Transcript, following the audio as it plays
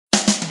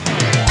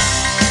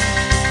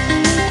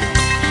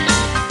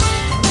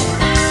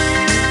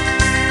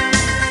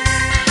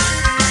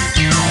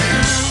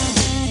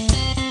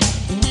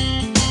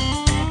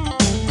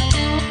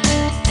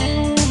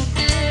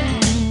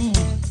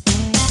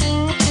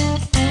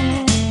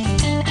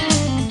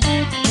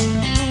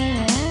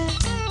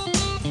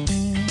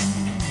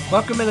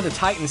Welcome into the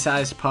Titan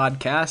Sized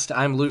Podcast.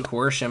 I'm Luke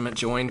Worsham,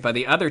 joined by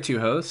the other two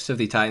hosts of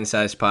the Titan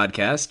Sized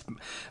Podcast,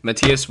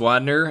 Matthias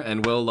Wadner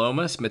and Will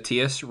Lomas.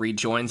 Matthias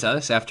rejoins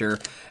us after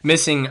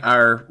missing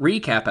our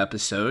recap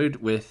episode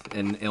with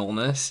an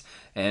illness,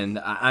 and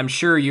I'm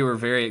sure you were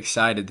very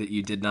excited that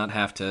you did not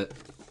have to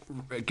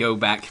go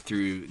back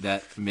through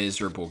that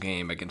miserable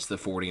game against the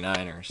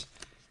 49ers.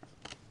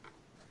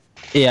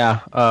 Yeah,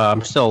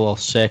 I'm still a little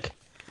sick,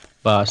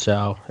 but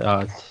so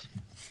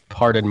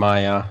pardon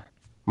my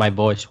my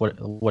voice,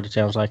 what it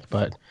sounds like,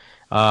 but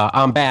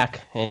I'm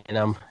back,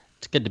 and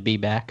it's good to be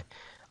back.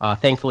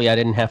 Thankfully, I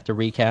didn't have to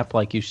recap,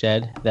 like you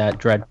said, that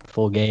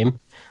dreadful game.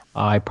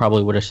 I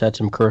probably would have said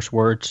some curse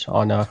words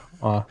on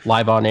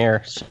live on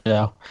air,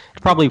 so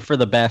it's probably for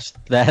the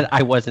best that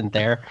I wasn't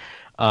there,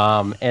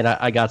 and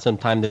I got some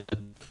time to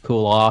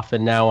cool off,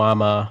 and now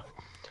I'm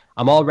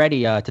all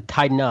ready to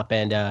tighten up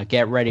and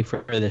get ready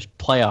for this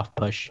playoff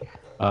push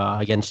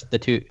against the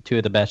two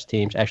of the best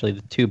teams, actually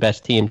the two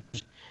best teams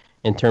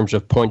in terms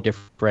of point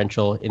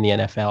differential in the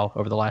NFL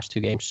over the last two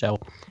games. So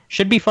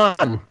should be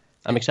fun.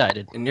 I'm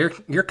excited. And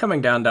you're coming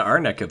down to our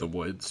neck of the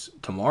woods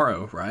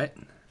tomorrow, right?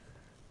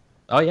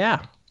 Oh,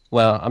 yeah.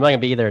 Well, I'm not going to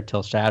be there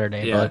until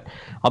Saturday, but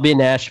I'll be in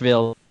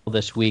Nashville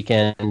this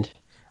weekend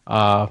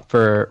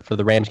for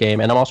the Rams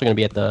game, and I'm also going to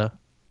be at the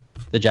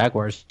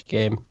Jaguars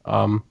game,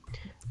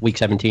 Week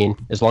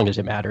 17, as long as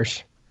it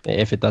matters.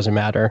 If it doesn't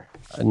matter,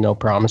 no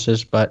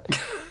promises, but...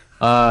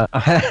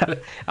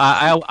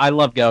 I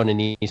love going to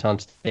Nissan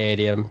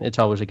Stadium. It's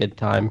always a good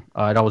time.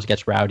 It always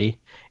gets rowdy,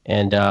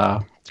 and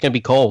it's gonna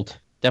be cold.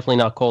 Definitely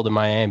not cold in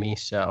Miami,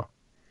 so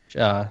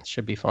it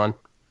should be fun.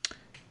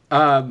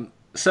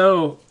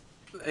 So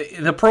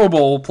the Pro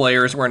Bowl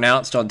players were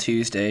announced on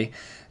Tuesday,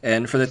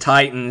 and for the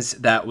Titans,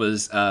 that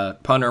was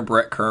punter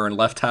Brett Kern,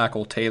 left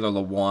tackle Taylor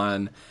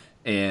Lewan,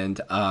 and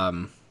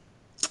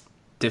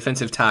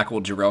defensive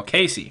tackle Jurrell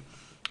Casey.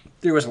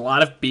 There was a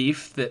lot of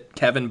beef that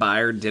Kevin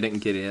Byard didn't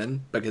get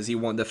in because he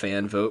won the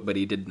fan vote, but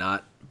he did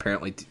not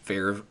apparently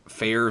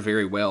fare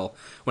very well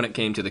when it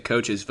came to the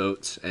coaches'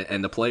 votes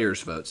and the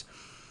players' votes.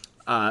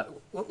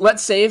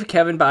 Let's save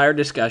Kevin Byard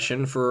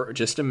discussion for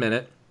just a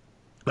minute,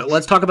 but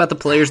let's talk about the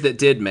players that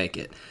did make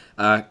it.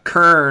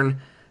 Kern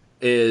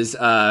is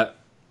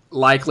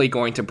likely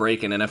going to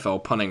break an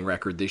NFL punting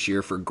record this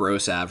year for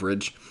gross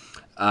average.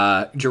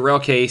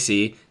 Jurrell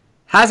Casey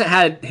hasn't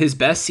had his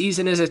best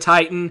season as a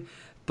Titan,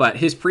 but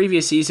his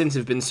previous seasons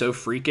have been so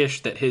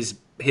freakish that his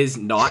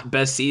not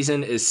best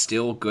season is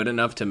still good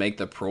enough to make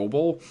the Pro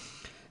Bowl.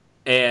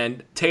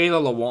 And Taylor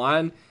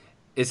Lewan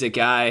is a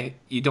guy,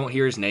 you don't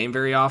hear his name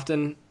very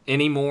often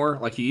anymore.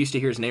 Like, you used to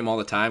hear his name all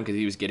the time because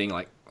he was getting,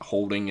 like,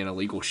 holding and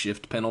illegal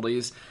shift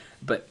penalties.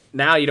 But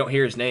now you don't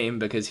hear his name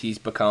because he's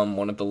become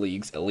one of the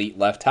league's elite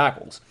left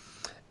tackles.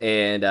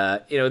 And,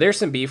 there's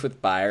some beef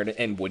with Byard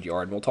and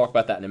Woodyard, and we'll talk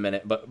about that in a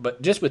minute.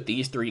 But just with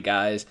these three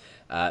guys,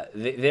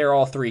 they're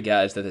all three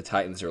guys that the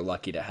Titans are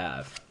lucky to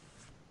have.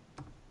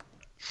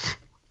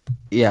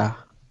 Yeah.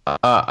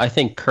 I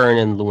think Kern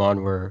and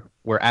Lewan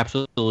were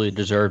absolutely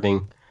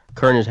deserving.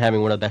 Kern is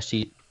having one of the best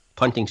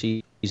punting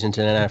seasons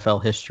in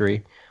NFL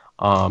history.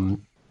 And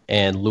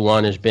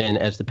Lewan has been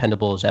as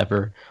dependable as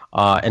ever.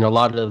 And a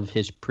lot of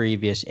his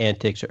previous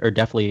antics are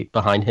definitely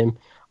behind him.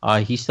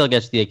 He still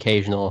gets the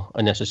occasional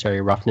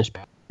unnecessary roughness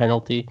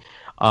penalty,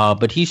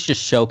 but he's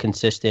just so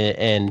consistent,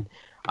 and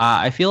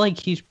I feel like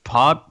he's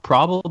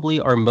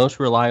probably our most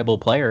reliable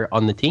player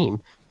on the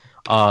team,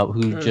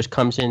 who just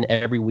comes in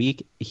every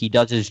week. He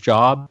does his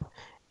job,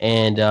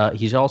 and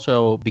he's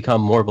also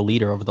become more of a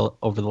leader over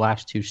the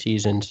last two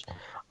seasons,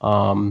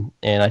 and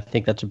I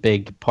think that's a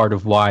big part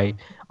of why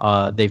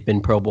they've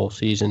been Pro Bowl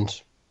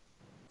seasons.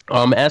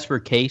 As for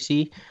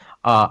Casey,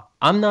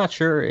 I'm not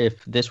sure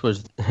if this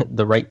was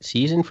the right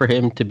season for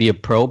him to be a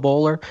Pro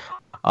Bowler,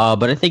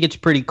 but I think it's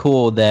pretty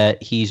cool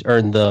that he's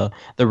earned the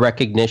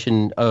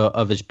recognition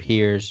of his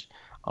peers,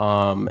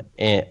 and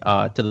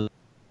to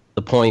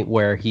the point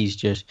where he's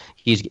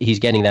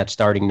getting that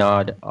starting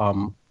nod.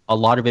 A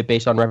lot of it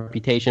based on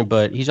reputation,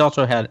 but he's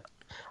also had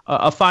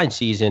a fine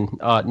season,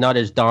 not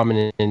as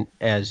dominant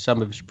as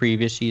some of his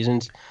previous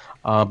seasons.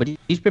 But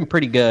he's been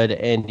pretty good,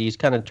 and he's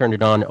kind of turned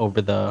it on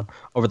over the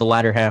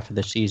latter half of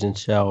the season.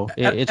 So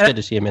it's good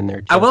to see him in there,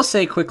 too. I will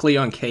say quickly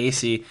on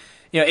Casey,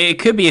 it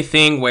could be a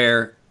thing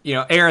where,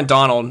 Aaron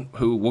Donald,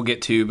 who we'll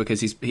get to because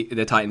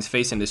the Titans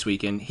face him this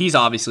weekend, he's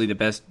obviously the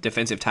best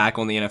defensive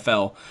tackle in the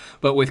NFL.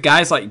 But with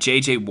guys like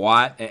J.J.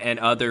 Watt and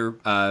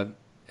other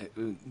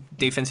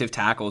defensive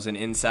tackles and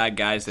inside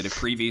guys that have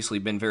previously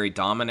been very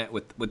dominant,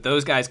 with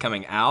those guys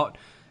coming out,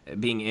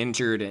 being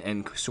injured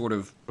and sort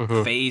of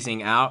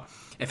phasing out,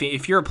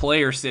 If you're a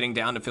player sitting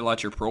down to fill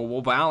out your Pro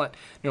Bowl ballot,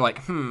 you're like,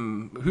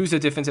 who's a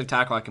defensive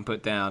tackle I can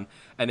put down?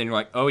 And then you're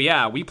like, oh,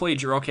 yeah, we played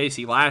Jurrell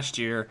Casey last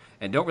year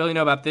and don't really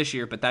know about this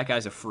year, but that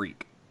guy's a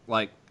freak.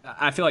 Like,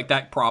 I feel like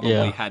that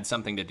probably had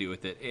something to do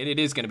with it. And it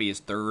is going to be his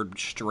third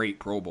straight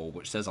Pro Bowl,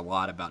 which says a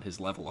lot about his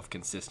level of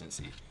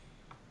consistency.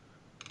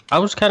 I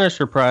was kind of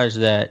surprised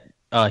that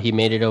he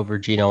made it over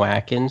Geno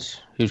Atkins,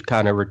 who's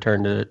kind of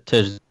returned to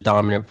his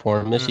dominant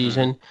form this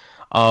season.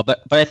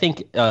 But I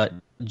think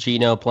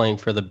Gino playing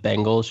for the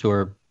Bengals, who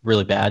are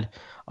really bad,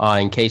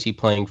 and Casey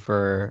playing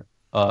for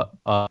The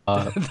a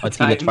team that's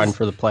fighting Titans,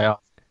 for the playoffs.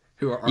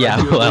 who are Yeah,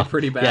 arguably well,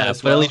 pretty bad yeah,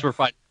 as but at least well. we're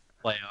fighting for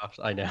the playoffs.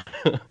 I know.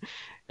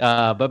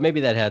 But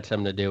maybe that had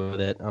something to do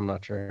with it. I'm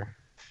not sure.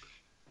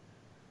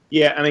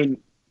 Yeah, I mean,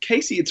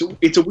 Casey,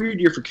 it's a weird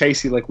year for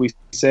Casey, like we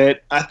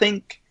said. I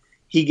think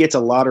he gets a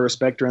lot of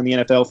respect around the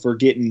NFL for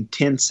getting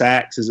 10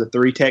 sacks as a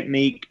three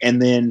technique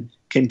and then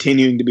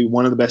continuing to be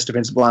one of the best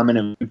defensive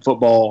linemen in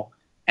football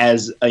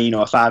as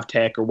a five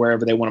tech or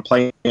wherever they want to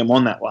play him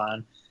on that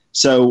line.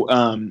 So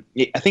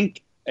I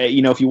think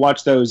if you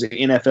watch those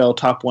NFL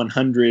top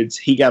 100s,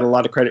 he got a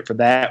lot of credit for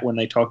that when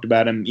they talked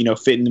about him,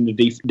 fitting into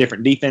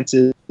different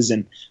defenses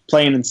and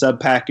playing in sub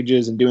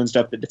packages and doing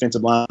stuff that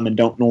defensive linemen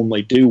don't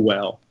normally do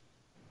well.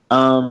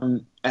 I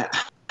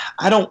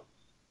don't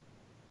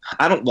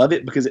love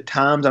it because at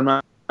times I'm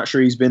not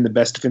sure he's been the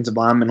best defensive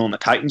lineman on the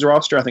Titans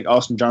roster. I think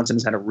Austin Johnson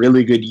has had a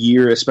really good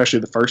year, especially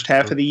the first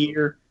half of the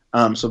year.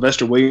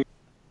 Sylvester Williams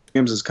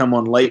has come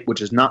on late,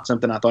 which is not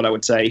something I thought I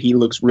would say. He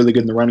looks really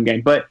good in the running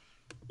game. But,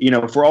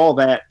 for all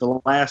that, the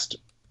last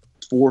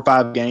 4 or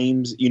 5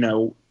 games,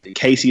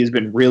 Casey has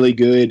been really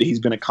good. He's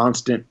been a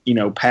constant,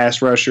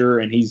 pass rusher,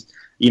 and he's,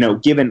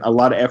 given a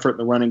lot of effort in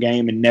the running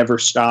game and never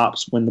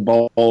stops when the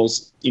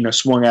ball's,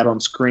 swung out on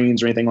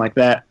screens or anything like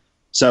that.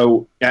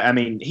 So, I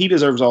mean, he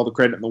deserves all the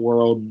credit in the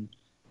world. And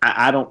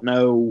I don't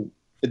know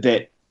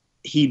that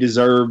he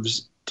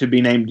deserves to be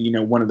named,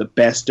 one of the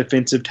best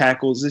defensive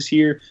tackles this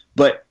year,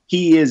 but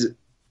he is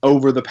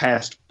over the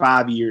past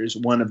 5 years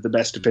one of the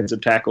best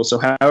defensive tackles. So,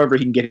 however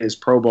he can get his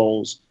Pro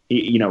Bowls,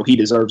 he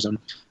deserves them.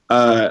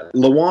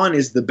 Lewan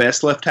is the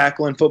best left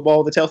tackle in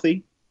football that's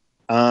healthy,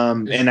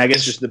 and I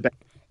guess just the best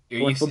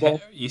in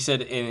football. You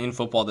said in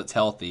football that's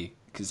healthy,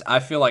 because I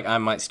feel like I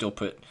might still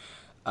put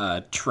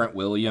Trent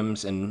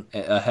Williams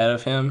ahead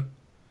of him.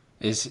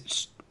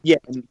 Yeah,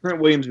 and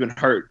Trent Williams been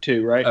hurt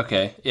too, right?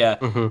 Okay, yeah.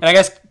 Mm-hmm. And I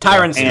guess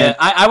Tyron Smith,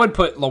 I would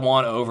put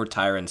Lewan over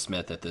Tyron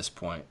Smith at this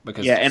point,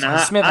 because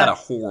Smith had a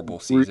horrible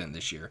season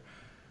this year.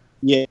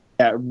 Yeah,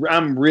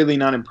 I'm really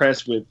not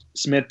impressed with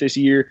Smith this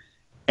year.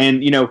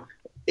 And,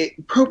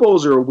 Pro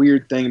Bowls are a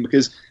weird thing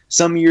because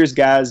some years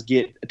guys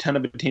get a ton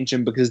of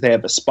attention because they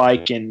have a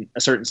spike in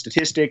a certain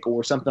statistic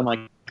or something like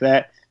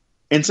that.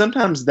 And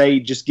sometimes they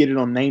just get it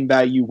on name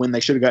value when they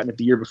should have gotten it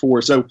the year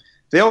before. So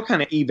they all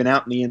kind of even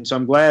out in the end. So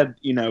I'm glad,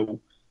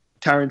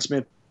 Tyron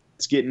Smith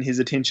is getting his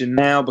attention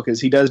now because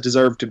he does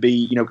deserve to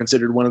be,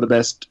 considered one of the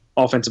best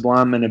offensive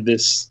linemen of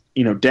this,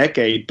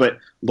 decade. But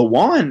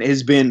Lewan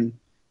has been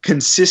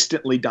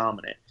consistently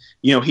dominant.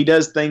 He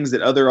does things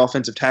that other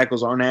offensive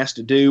tackles aren't asked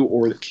to do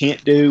or that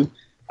can't do.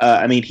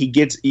 He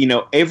gets,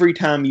 every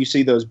time you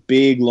see those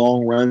big,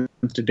 long runs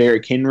to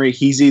Derrick Henry,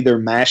 he's either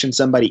mashing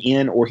somebody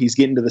in or he's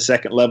getting to the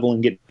second level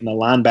and getting a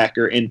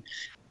linebacker. And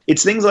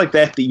it's things like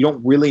that you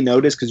don't really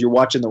notice because you're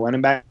watching the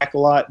running back a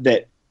lot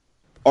that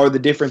are the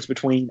difference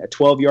between a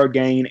 12-yard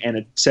gain and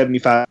a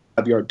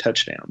 75-yard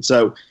touchdown.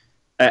 So,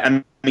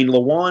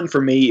 Lewan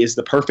for me is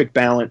the perfect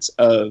balance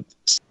of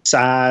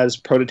size,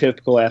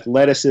 prototypical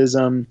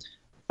athleticism,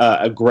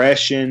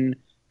 aggression,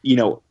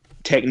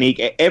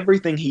 technique,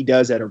 everything he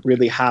does at a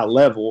really high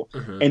level.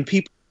 Mm-hmm. And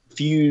people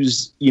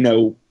confuse,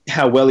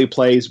 how well he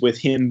plays with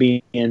him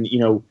being,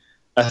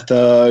 a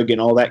thug and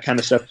all that kind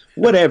of stuff.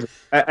 Whatever.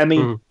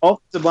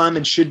 Offensive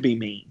linemen should be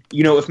mean.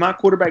 If my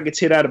quarterback gets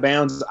hit out of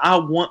bounds, I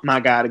want my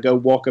guy to go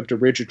walk up to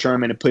Richard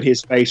Sherman and put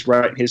his face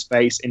right in his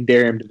face and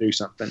dare him to do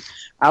something.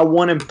 I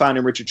want him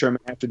finding Richard Sherman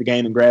after the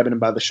game and grabbing him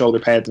by the shoulder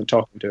pads and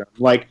talking to him.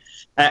 Like,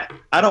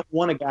 I don't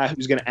want a guy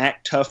who's going to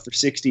act tough for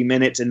 60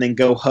 minutes and then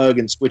go hug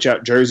and switch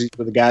out jerseys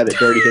with a guy that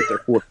dirty hit their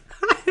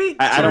quarterback.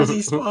 I don't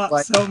jersey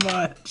spot so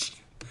much.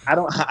 I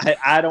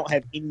don't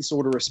have any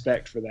sort of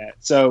respect for that.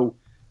 So,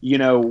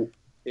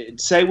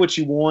 say what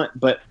you want,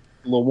 but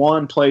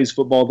Lewan plays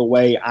football the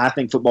way I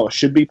think football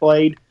should be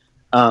played.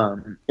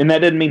 And that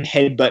doesn't mean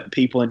headbutting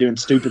people and doing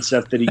stupid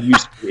stuff that he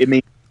used to. It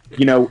means,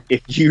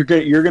 if you're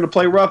going to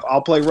play rough,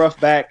 I'll play rough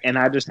back. And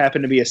I just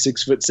happen to be a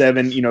 6'7",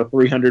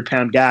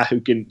 300-pound guy who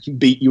can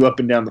beat you up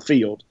and down the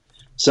field.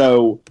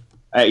 So,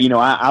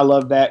 I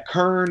love that.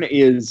 Kern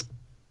is,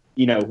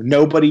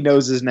 nobody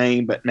knows his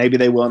name, but maybe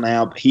they will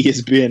now. But he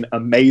has been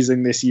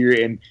amazing this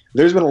year. And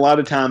there's been a lot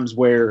of times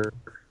where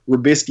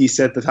Rubisky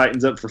set the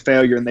Titans up for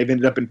failure, and they've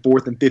ended up in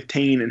 4th and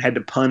 15 and had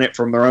to punt it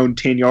from their own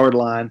 10-yard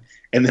line.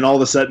 And then all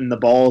of a sudden the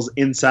ball's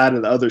inside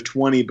of the other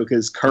 20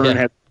 because Kern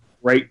had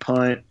a great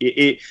punt.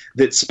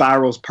 That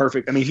spirals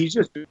perfect. He's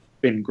just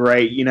been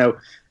great.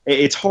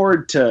 It's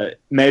hard to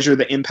measure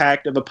the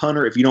impact of a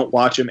punter if you don't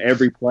watch him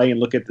every play and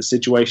look at the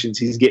situations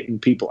he's getting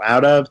people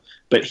out of.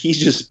 But he's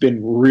just been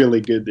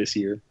really good this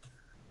year.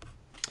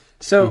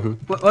 So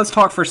let's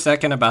talk for a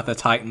second about the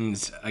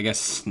Titans. I guess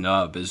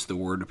snub is the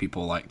word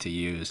people like to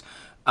use.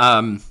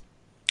 I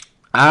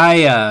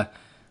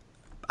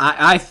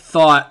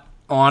thought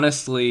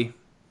honestly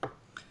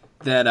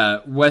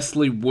that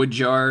Wesley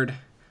Woodyard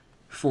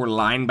for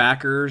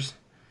linebackers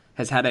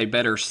has had a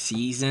better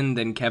season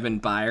than Kevin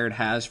Byard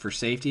has for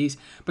safeties.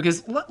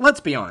 Because let's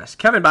be honest,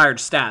 Kevin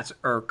Byard's stats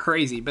are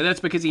crazy, but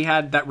that's because he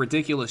had that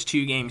ridiculous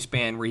 2-game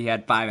span where he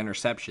had 5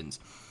 interceptions.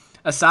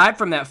 Aside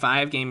from that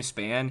 5-game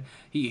span,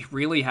 he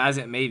really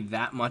hasn't made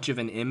that much of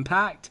an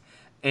impact.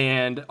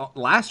 And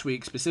last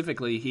week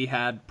specifically, he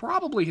had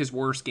probably his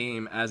worst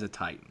game as a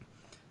Titan.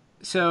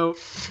 So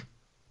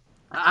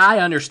I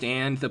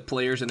understand the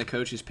players and the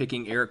coaches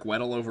picking Eric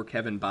Weddle over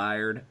Kevin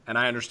Byard, and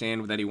I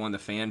understand that he won the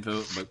fan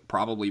vote, but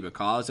probably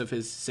because of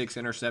his 6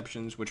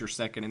 interceptions, which are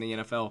second in the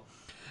NFL.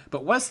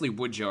 But Wesley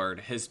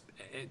Woodyard has,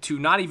 to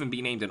not even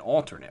be named an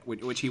alternate,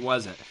 which he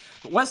wasn't,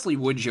 but Wesley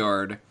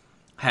Woodyard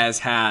has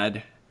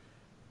had,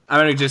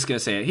 I'm just going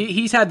to say it,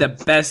 he's had the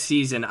best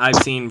season I've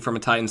seen from a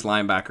Titans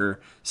linebacker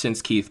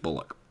since Keith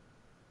Bullock.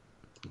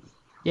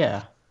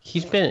 Yeah,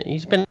 he's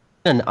been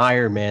an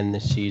Iron Man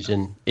this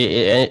season.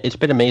 It's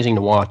been amazing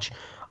to watch,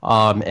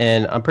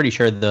 and I'm pretty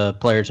sure the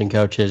players and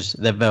coaches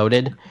that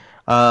voted,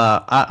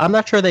 I'm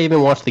not sure they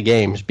even watched the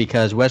games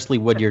because Wesley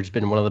Woodyard's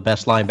been one of the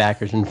best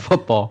linebackers in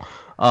football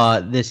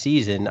this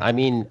season. I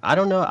mean, I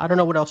don't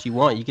know what else you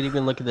want. You can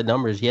even look at the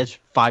numbers. He has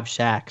 5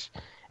 sacks,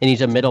 and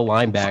he's a middle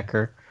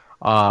linebacker.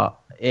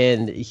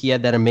 And he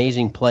had that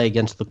amazing play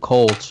against the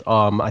Colts.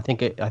 I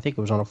think it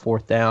was on a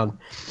 4th down,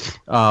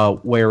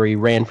 where he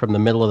ran from the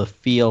middle of the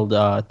field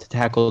to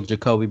tackle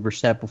Jacoby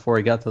Brissett before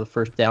he got to the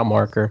 1st down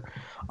marker.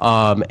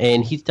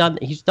 And he's done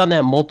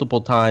that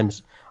multiple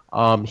times.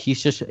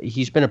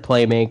 He's been a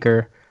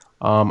playmaker.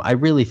 I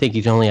really think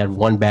he's only had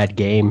one bad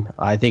game.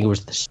 I think it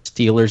was the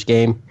Steelers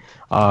game,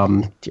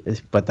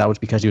 but that was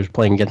because he was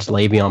playing against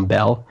Le'Veon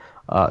Bell.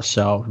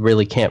 So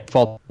really can't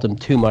fault him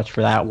too much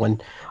for that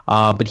one.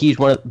 But he's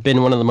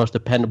been one of the most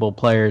dependable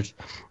players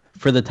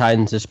for the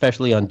Titans,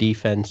 especially on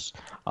defense.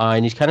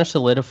 And he's kind of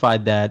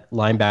solidified that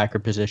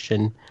linebacker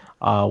position,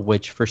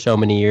 which for so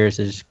many years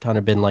has kind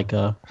of been like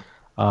a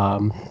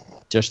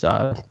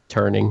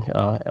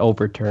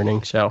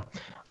overturning. So,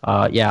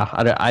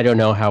 I don't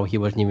know how he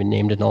wasn't even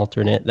named an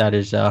alternate. That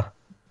is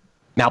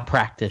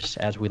malpractice,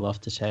 as we love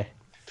to say.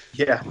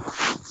 Yeah.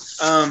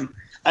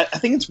 I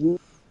think it's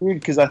weird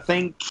because I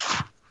think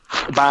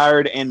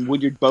Byard and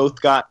Woodyard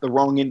both got the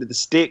wrong end of the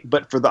stick,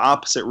 but for the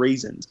opposite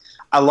reasons.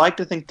 I like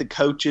to think the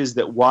coaches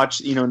that watch,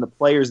 and the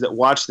players that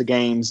watch the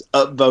games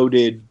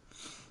upvoted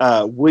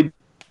Woodyard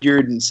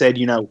and said,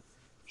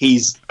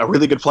 he's a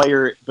really good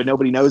player, but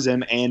nobody knows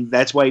him, and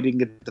that's why he didn't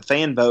get the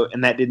fan vote,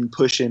 and that didn't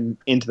push him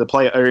into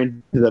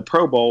the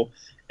Pro Bowl.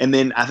 And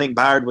then I think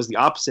Byard was the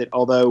opposite,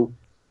 although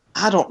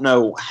I don't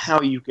know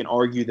how you can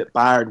argue that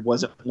Byard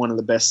wasn't one of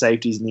the best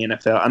safeties in the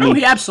NFL. I mean,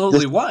 he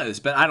absolutely was,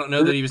 but I don't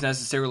know that he was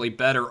necessarily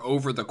better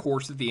over the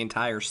course of the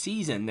entire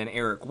season than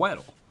Eric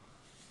Weddle.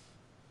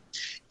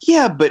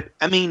 Yeah, but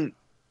I mean,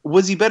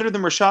 was he better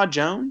than Rashad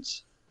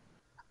Jones?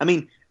 I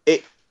mean,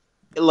 if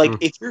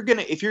you're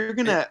gonna,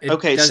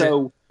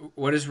 so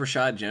what does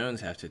Rashad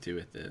Jones have to do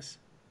with this?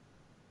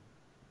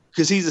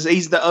 Because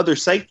he's the other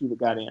safety that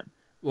got in.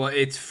 Well,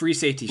 it's free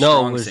safety,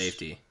 strong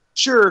safety.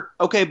 Sure,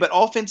 okay, but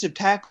offensive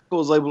tackle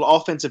is labeled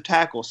offensive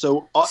tackle.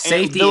 So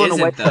safety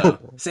isn't though.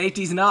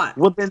 Safety's not.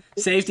 Well, then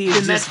safety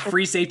is just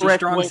free safety,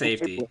 strong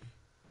safety.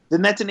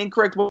 Then that's an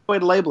incorrect way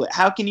to label it.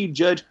 How can you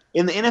judge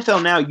in the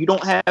NFL now? You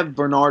don't have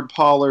Bernard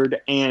Pollard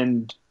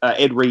and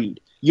Ed Reed.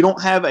 You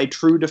don't have a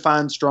true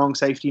defined strong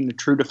safety and a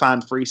true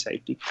defined free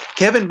safety.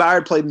 Kevin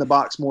Byard played in the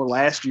box more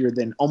last year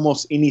than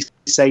almost any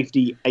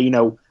safety.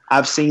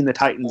 I've seen the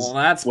Titans. Well,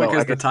 that's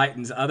because the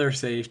Titans' other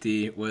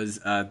safety was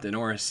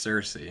Denoris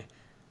Cersei.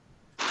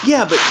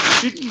 Yeah, but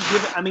shouldn't you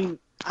give it? I mean,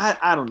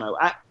 I don't know.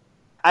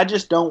 I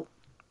just don't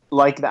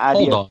like the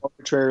idea of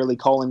arbitrarily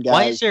calling guys.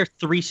 Why is there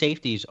 3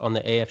 safeties on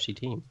the AFC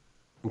team?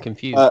 I'm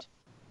confused.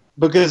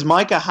 Because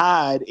Micah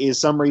Hyde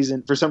is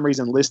for some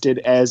reason listed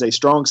as a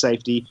strong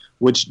safety,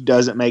 which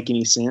doesn't make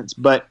any sense.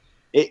 But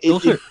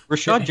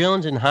Rashad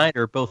Jones and Hyde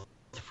are both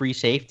free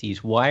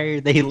safeties. Why are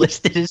they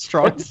listed as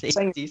strong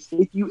safeties?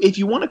 If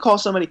you want to call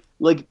somebody,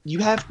 you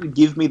have to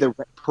give me the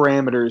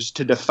parameters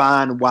to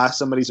define why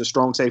somebody's a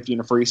strong safety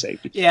and a free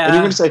safety. Yeah. And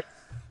you're going to say,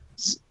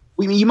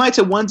 you might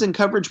say one's in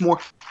coverage more,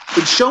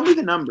 but show me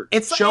the number.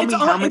 It's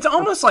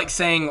almost like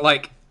saying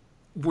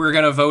we're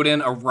going to vote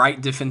in a right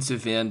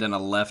defensive end and a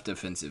left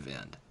defensive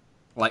end.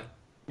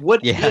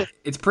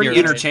 It's pretty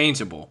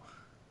interchangeable.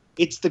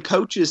 It's the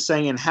coaches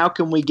saying, how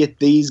can we get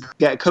these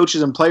guys,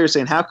 coaches and players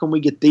saying, how can we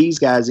get these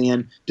guys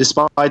in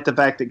despite the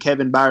fact that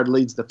Kevin Byard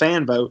leads the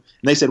fan vote?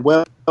 And they said,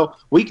 well,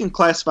 we can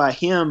classify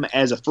him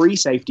as a free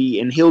safety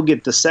and he'll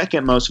get the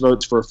second most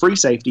votes for a free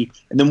safety,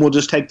 and then we'll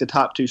just take the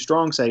top 2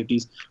 strong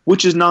safeties,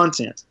 which is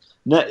nonsense.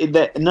 None of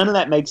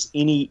that makes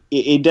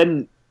it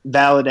doesn't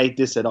validate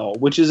this at all,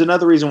 which is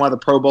another reason why the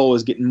Pro Bowl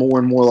is getting more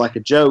and more like a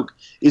joke,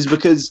 is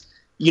because,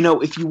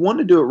 if you want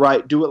to do it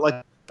right, do it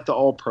like the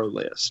All-Pro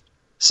list.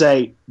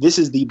 Say, this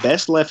is the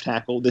best left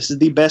tackle, this is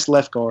the best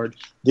left guard,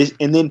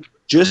 and then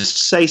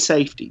just say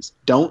safeties.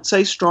 Don't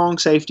say strong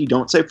safety,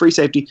 don't say free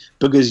safety,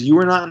 because you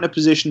are not in a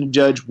position to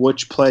judge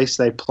which place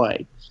they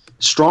play.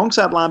 strong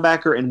side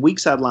linebacker and weak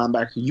side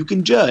linebacker, you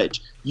can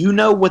judge. You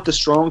know what the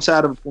strong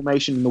side of a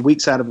formation and the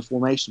weak side of a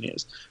formation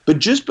is. But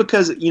just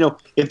because,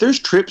 if there's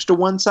trips to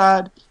one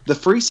side, the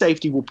free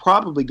safety will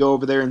probably go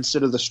over there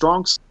instead of the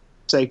strong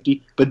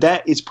safety, but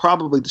that is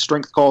probably the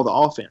strength call of the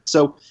offense.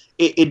 So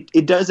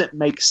it doesn't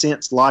make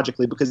sense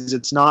logically because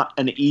it's not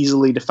an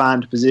easily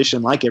defined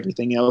position like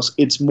everything else.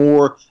 It's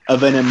more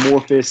of an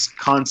amorphous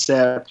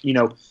concept.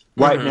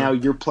 Right now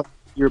you're playing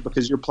here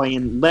because you're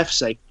playing left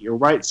safety or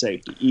right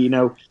safety.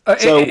 So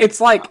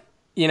it's like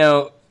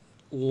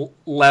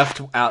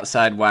left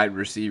outside wide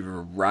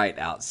receiver, right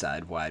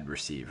outside wide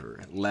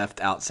receiver, left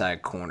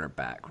outside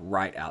cornerback,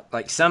 right out.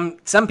 Like some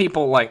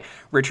people like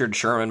Richard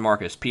Sherman,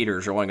 Marcus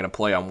Peters are only going to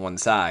play on one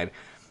side,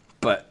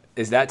 but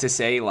is that to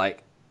say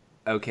like,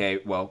 okay,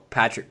 well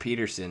Patrick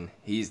Peterson,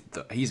 he's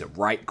a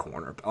right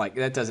corner. Like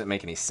that doesn't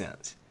make any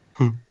sense.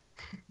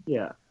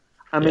 Yeah,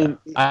 I mean,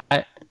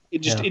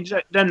 it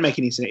doesn't make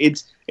any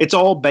sense. It's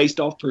all based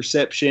off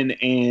perception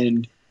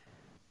and.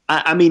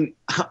 I mean,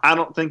 I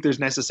don't think there's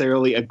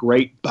necessarily a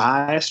great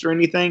bias or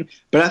anything,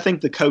 but I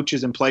think the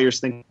coaches and players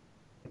think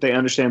they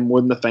understand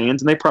more than the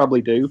fans, and they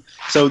probably do.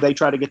 So they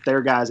try to get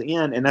their guys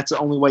in, and that's the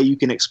only way you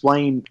can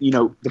explain,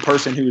 the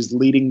person who is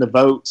leading the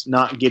votes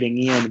not getting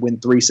in when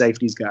 3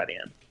 safeties got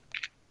in.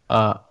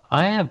 I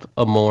have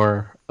a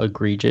more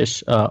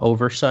egregious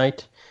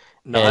oversight,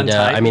 Non-Titans?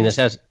 and I mean this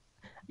has,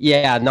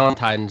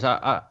 non-Titans.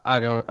 I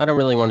don't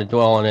really want to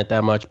dwell on it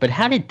that much, but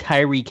how did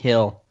Tyreek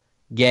Hill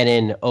get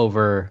in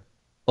over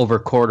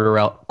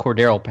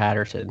Cordero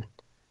Patterson?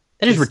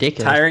 That is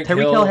ridiculous. Tyreek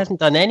Hill hasn't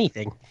done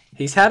anything.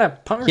 He's had a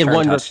punt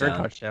return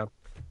touchdown.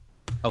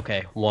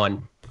 Okay,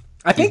 one.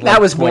 I think that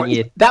was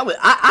 20th, that was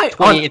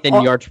 20th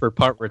in yards per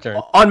punt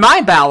return. On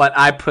my ballot,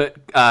 I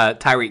put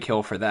Tyreek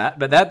Hill for that,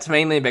 but that's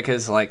mainly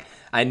because like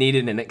I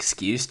needed an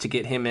excuse to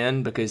get him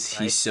in because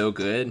he's so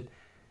good.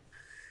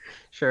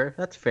 Sure,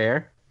 that's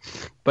fair.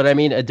 But I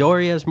mean,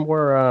 Adoree has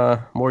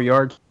more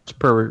yards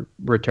per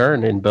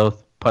return in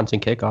both punts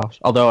and kickoffs.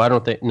 Although I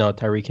don't think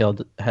Tyreek Hill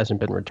hasn't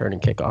been returning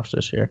kickoffs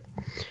this year.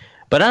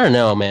 But I don't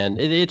know, man.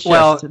 It's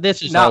just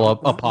this is all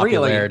a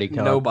popularity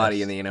contest.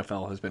 Nobody in the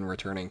NFL has been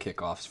returning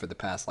kickoffs for the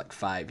past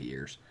 5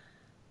 years.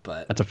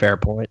 But that's a fair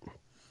point.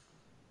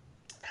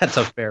 That's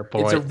a fair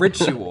point. It's a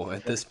ritual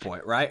at this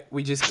point, right?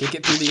 We just kick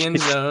it through the end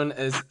zone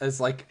as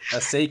like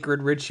a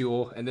sacred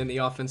ritual, and then the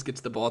offense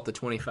gets the ball at the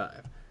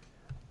 25.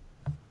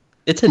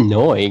 It's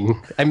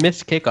annoying. I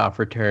miss kickoff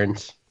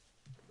returns.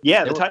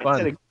 Yeah, the Titans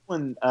had a good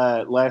one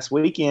last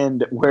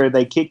weekend where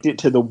they kicked it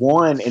to the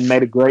 1 and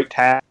made a great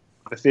tackle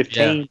at the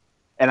 15. Yeah.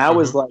 And I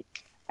was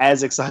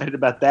as excited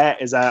about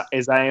that as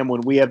I am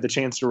when we have the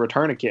chance to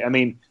return a kick. I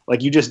mean,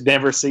 you just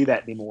never see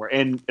that anymore.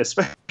 And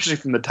especially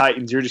from the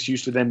Titans, you're just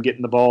used to them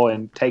getting the ball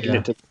and taking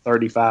it to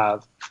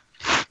 35.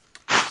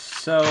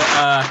 So,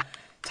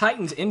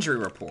 Titans injury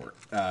report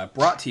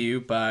brought to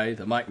you by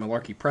the Mike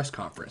Mularkey press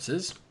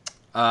conferences.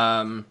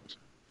 No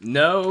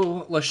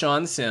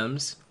LaShawn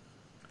Sims.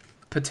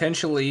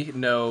 Potentially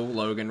no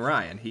Logan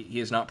Ryan. He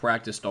has not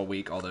practiced all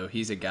week, although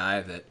he's a guy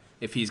that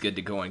if he's good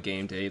to go on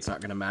game day, it's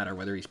not going to matter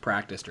whether he's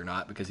practiced or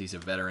not because he's a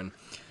veteran.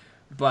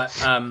 But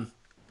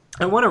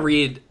I want to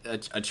read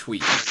a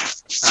tweet.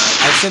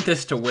 I sent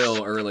this to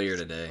Will earlier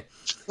today.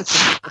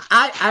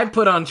 I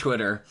put on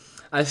Twitter,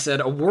 I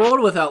said, a world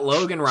without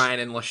Logan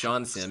Ryan and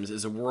LaShawn Sims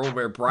is a world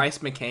where Bryce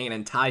McCain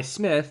and Ty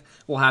Smith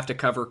will have to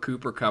cover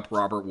Cooper Kupp,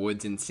 Robert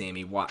Woods, and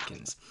Sammy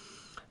Watkins.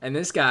 And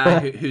this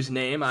guy, whose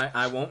name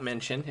I won't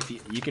mention, if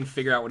you can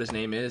figure out what his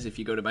name is if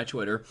you go to my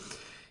Twitter,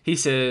 he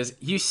says,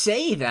 you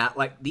say that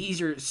like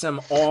these are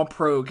some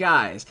all-pro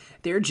guys.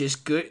 They're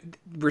just good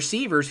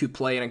receivers who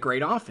play in a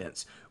great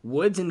offense.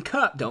 Woods and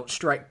Kupp don't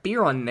strike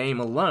fear on name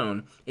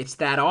alone. It's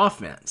that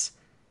offense.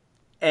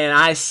 And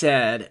I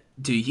said,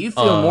 do you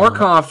feel more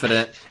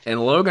confident in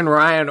Logan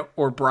Ryan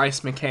or Bryce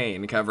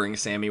McCain covering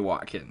Sammy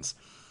Watkins?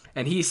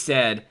 And he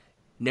said,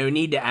 no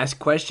need to ask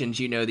questions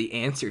you know the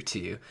answer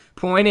to.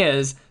 Point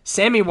is,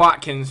 Sammy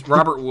Watkins,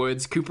 Robert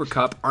Woods, Cooper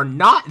Kupp are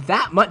not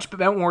that much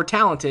more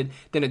talented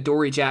than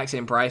Adoree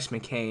Jackson, Bryce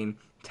McCain,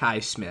 Ty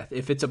Smith.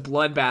 If it's a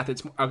bloodbath,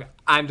 it's... Okay,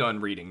 I'm done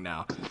reading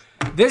now.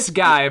 This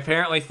guy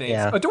apparently thinks...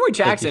 Yeah, Adoree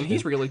Jackson,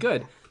 he's really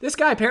good. This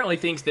guy apparently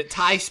thinks that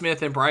Ty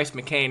Smith and Bryce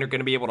McCain are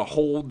going to be able to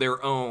hold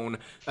their own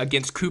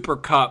against Cooper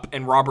Kupp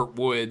and Robert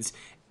Woods.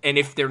 And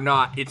if they're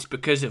not, it's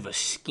because of a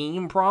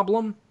scheme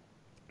problem.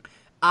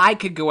 I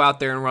could go out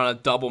there and run a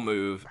double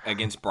move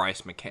against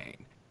Bryce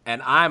McCain.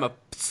 And I'm a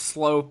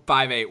slow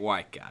 5'8"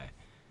 white guy.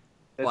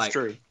 That's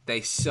true.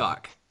 They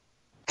suck.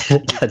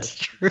 That's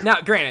true.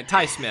 Now, granted,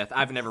 Ty Smith,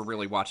 I've never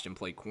really watched him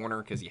play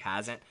corner because he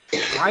hasn't.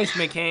 Bryce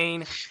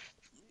McCain,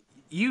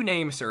 you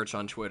name search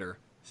on Twitter.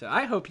 So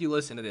I hope you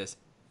listen to this.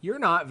 You're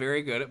not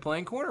very good at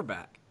playing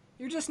quarterback.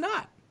 You're just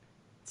not.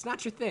 It's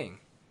not your thing.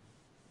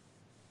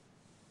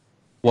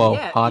 Well,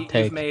 hot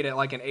take. You've made it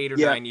like an 8 or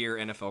 9 year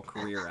NFL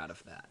career out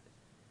of that.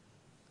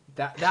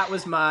 That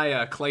was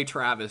my Clay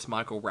Travis,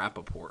 Michael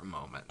Rappaport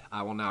moment.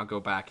 I will now go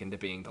back into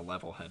being the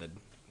level-headed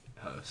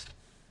host.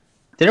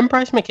 Didn't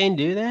Bryce McCain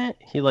do that?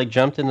 He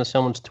jumped into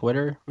someone's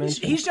Twitter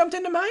mention? He's jumped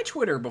into my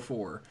Twitter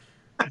before.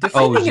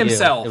 defending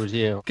himself. It was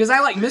you. Because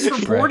I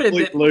misreported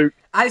that. Luke.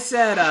 I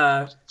said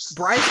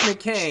Bryce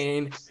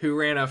McCain, who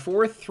ran a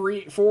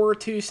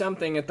 4.2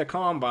 something at the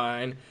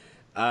combine,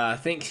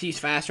 thinks he's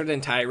faster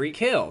than Tyreek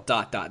Hill. ...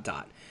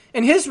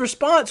 And his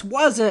response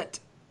wasn't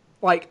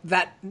like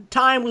that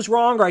time was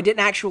wrong, or I didn't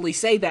actually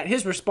say that.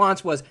 His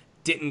response was,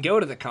 didn't go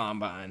to the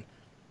combine.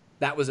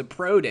 That was a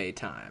pro day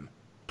time.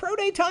 Pro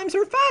day times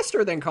are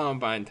faster than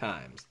combine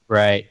times.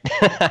 Right.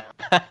 I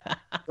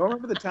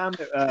remember the time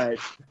that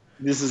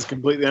this is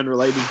completely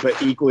unrelated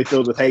but equally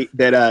filled with hate,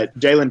 that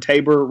Jalen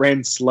Tabor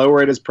ran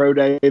slower at his pro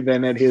day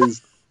than at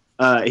his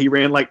he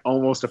ran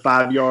almost a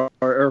 5-yard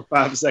or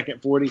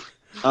 5-second 40.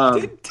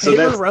 Did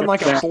Tabor run a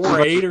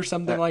 4.8 or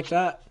something like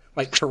that?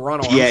 Like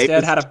Toronto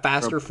Armstead had a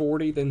faster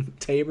 40 than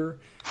Tabor?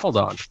 Hold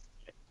on.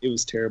 It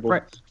was terrible.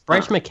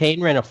 Bryce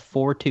McCain ran a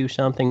 4.2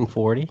 something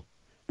 40.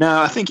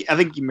 No, I think you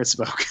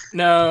misspoke.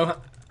 No,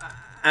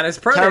 at his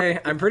pro day,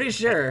 I'm pretty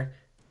sure.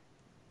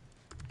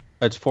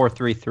 It's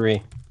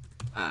 4.33.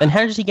 And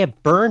how does he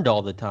get burned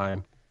all the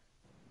time?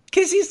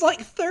 Because he's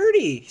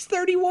 30. He's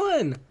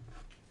 31.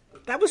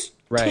 That was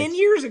 10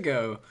 years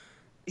ago.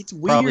 It's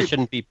weird. Probably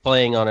shouldn't be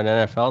playing on an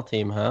NFL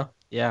team, huh?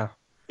 Yeah.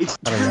 I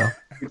don't know.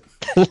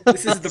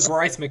 This is the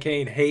Bryce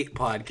McCain hate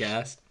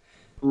podcast.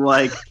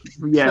 We'll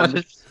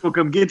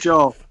come get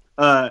y'all.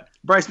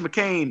 Bryce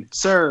McCain,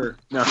 sir.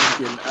 No, I'm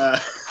kidding.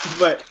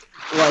 But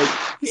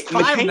he's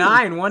 5'9",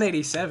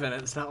 187.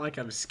 It's not like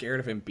I'm scared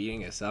of him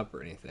beating us up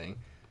or anything.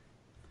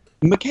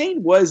 McCain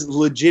was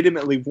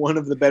legitimately one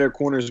of the better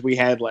corners we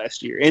had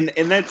last year, and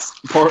that's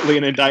partly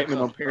an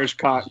indictment on Parrish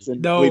Cox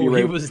and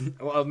he was.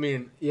 Well, I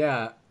mean,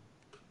 yeah,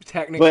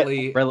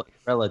 technically,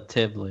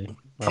 relatively.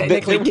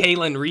 Technically,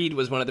 Kalen Reed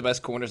was one of the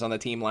best corners on the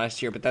team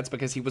last year, but that's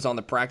because he was on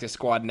the practice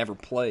squad and never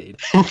played.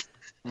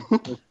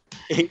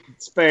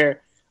 It's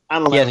fair. I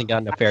don't know. He hasn't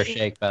gotten a fair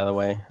shake, by the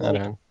way. I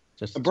don't know.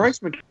 Bryce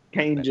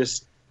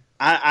McCain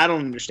I don't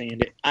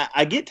understand it.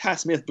 I get Ty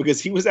Smith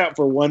because he was out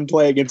for one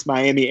play against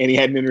Miami and he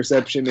had an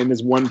interception in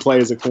his one play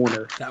as a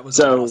corner. That was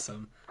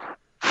awesome.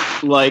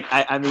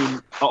 I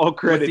mean, all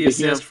credit with the to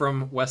assist him.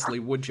 From Wesley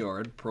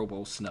Woodyard, Pro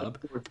Bowl snub.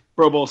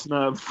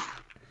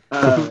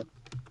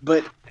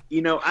 But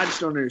I just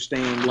don't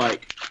understand.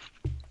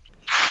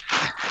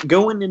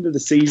 Going into the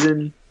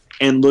season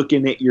and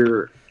looking at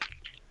your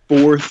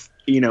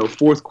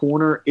fourth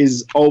corner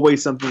is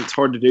always something that's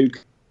hard to do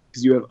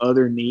because you have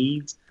other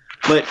needs.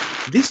 But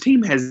this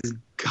team has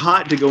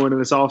got to go into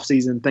this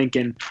offseason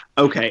thinking,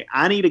 okay,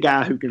 I need a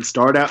guy who can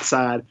start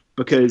outside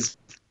because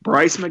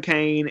Bryce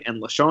McCain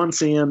and LaShawn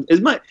Sims,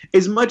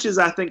 as much as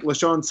I think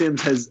LaShawn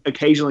Sims has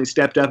occasionally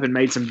stepped up and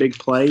made some big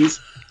plays,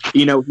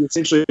 he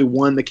essentially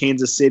won the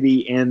Kansas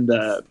City and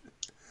the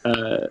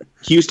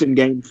Houston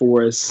game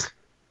for us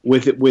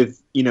with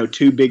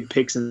 2 big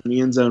picks in the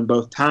end zone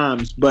both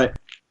times. But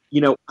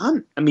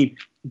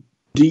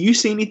do you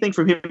see anything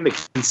from him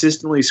that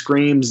consistently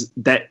screams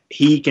that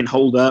he can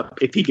hold up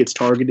if he gets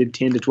targeted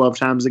 10 to 12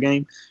 times a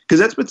game? Because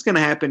that's what's going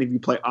to happen if you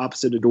play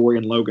opposite of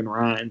Dorian Logan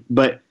Ryan.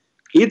 But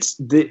it's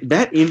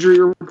that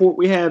injury report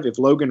we have, if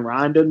Logan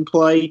Ryan doesn't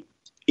play,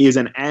 is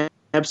an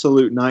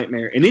absolute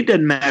nightmare. And it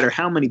doesn't matter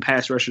how many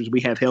pass rushers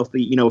we have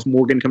healthy, if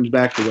Morgan comes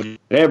back or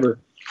whatever,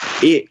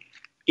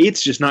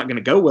 it's just not going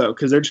to go well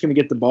because they're just going to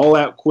get the ball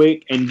out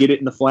quick and get it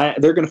in the flat.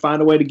 They're going to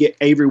find a way to get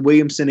Avery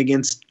Williamson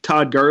against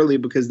Todd Gurley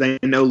because they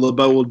know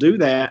LeBeau will do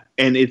that,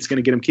 and it's going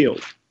to get him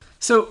killed.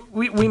 So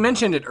we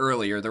mentioned it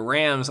earlier. The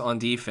Rams on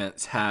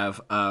defense have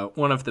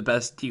one of the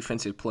best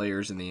defensive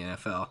players in the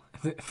NFL.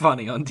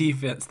 Funny, on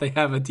defense, they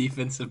have a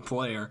defensive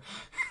player.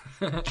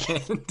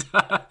 And,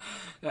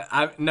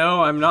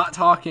 I'm not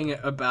talking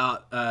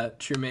about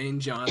Trumaine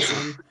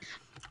Johnson.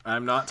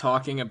 I'm not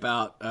talking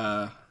about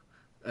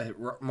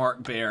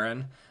Mark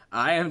Barron.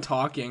 I am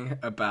talking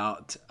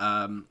about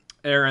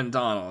Aaron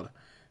Donald,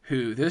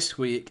 who this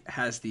week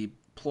has the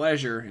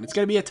pleasure, and it's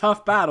going to be a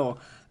tough battle,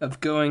 of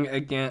going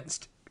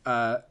against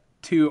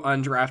 2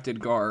 undrafted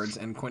guards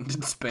and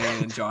Quentin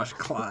Spain and Josh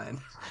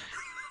Klein.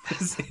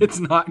 It's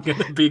not going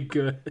to be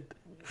good.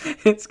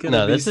 It's going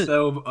to be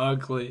so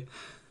ugly.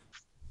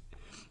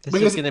 This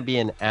is going to be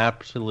an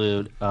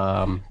absolute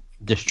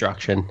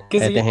destruction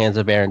at the hands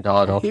of Aaron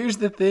Donald. Here's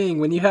the thing.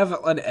 When you have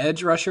an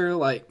edge rusher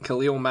like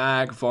Khalil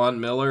Mack, Von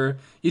Miller,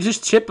 you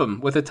just chip them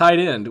with a tight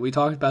end. We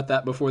talked about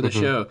that before the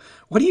show.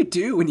 What do you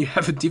do when you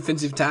have a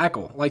defensive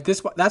tackle?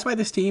 That's why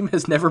this team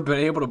has never been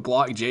able to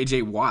block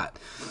J.J. Watt.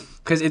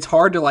 Because it's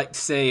hard to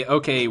say,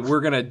 okay,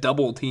 we're going to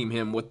double team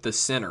him with the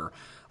center.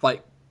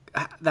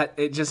 That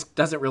it just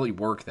doesn't really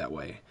work that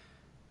way.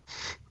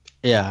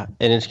 Yeah,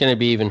 and it's going to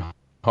be even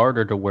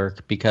harder to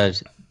work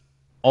because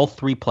all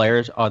 3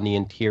 players on the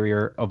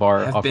interior of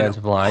our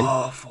offensive line,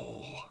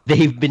 awful.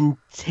 They've been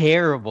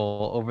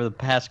terrible over the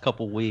past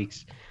couple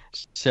weeks.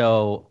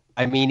 So,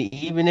 I mean,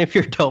 even if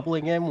you're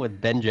doubling him with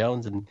Ben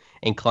Jones and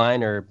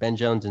Klein or Ben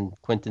Jones and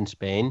Quentin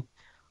Spain,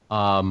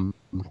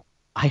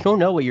 I don't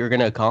know what you're going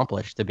to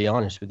accomplish, to be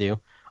honest with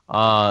you.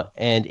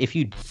 And if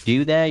you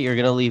do that, you're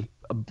going to leave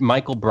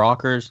Michael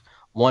Brockers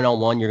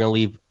one-on-one. You're going to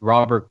leave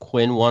Robert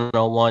Quinn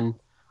one-on-one.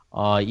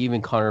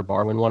 even Connor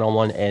Barwin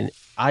one-on-one, and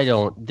I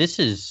don't. This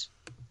is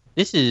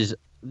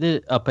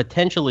a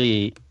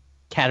potentially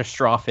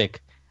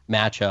catastrophic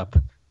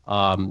matchup.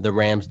 The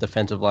Rams'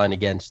 defensive line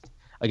against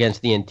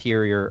the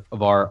interior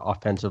of our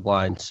offensive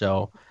line.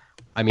 So,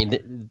 I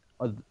mean,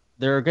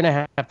 they're going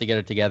to have to get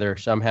it together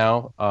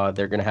somehow.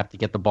 They're going to have to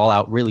get the ball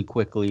out really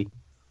quickly.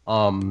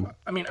 I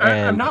mean,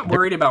 I'm not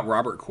worried about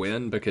Robert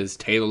Quinn because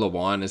Taylor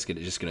Lewan is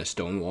just going to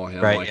stonewall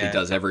him like he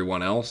does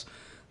everyone else.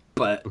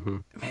 But,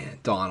 man,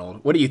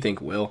 Donald, what do you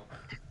think, Will?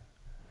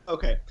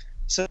 Okay.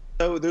 So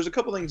there's a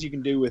couple things you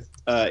can do with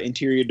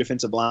interior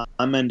defensive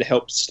linemen to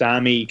help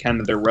stymie kind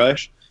of their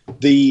rush.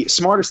 The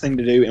smartest thing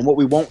to do, and what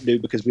we won't do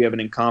because we have an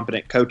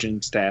incompetent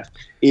coaching staff,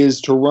 is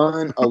to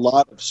run a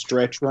lot of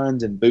stretch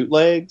runs and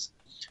bootlegs.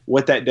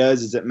 What that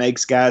does is it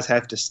makes guys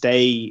have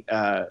to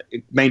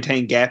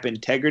maintain gap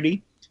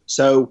integrity.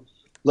 So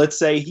let's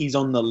say he's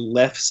on the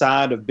left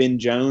side of Ben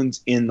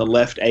Jones in the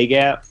left A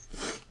gap,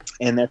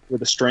 and that's where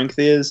the strength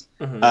is.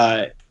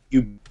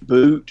 You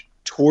boot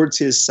towards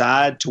his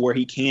side to where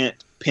he can't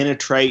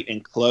penetrate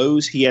and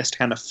close. He has to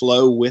kind of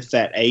flow with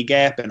that A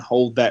gap and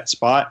hold that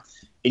spot.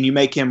 And you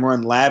make him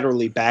run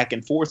laterally back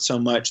and forth so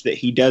much that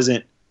he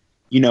doesn't,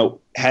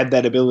 have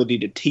that ability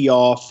to tee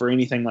off or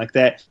anything like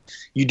that.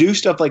 You do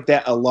stuff like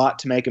that a lot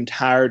to make him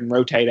tired and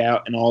rotate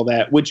out and all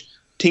that, which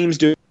teams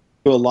do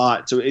a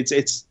lot. So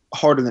it's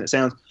harder than it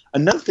sounds.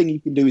 Another thing you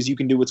can do is you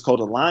can do what's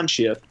called a line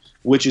shift,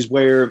 which is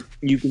where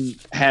you can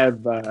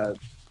have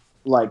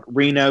like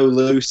Reno,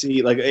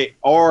 Lucy, like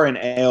R and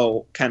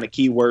L kind of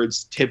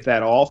keywords tip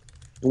that off.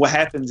 What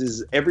happens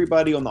is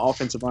everybody on the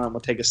offensive line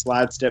will take a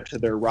slide step to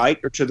their right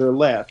or to their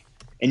left,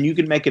 and you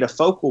can make it a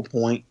focal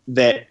point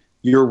that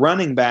your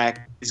running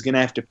back is going to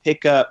have to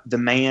pick up the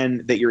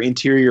man that your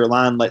interior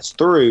line lets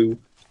through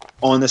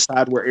on the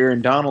side where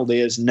Aaron Donald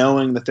is,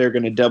 knowing that they're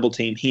going to double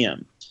team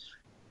him.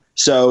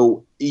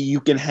 So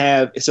you can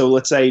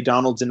let's say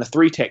Donald's in a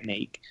 3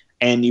 technique,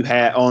 and you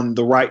have on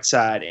the right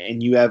side,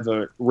 and you have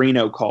a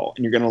Reno call,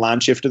 and you're going to line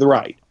shift to the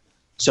right.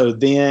 So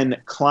then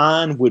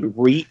Klein would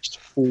reach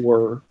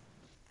for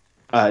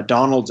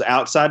Donald's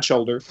outside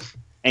shoulder,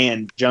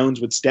 and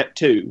Jones would step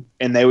 2,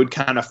 and they would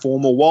kind of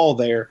form a wall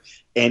there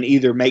and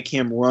either make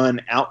him run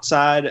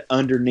outside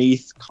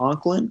underneath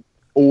Conklin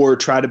or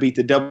try to beat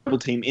the double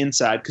team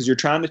inside, because you're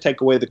trying to take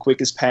away the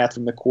quickest path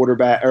from the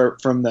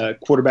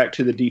quarterback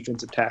to the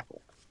defensive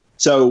tackle.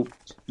 So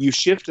you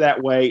shift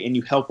that way and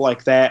you help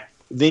like that.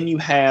 Then you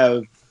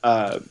have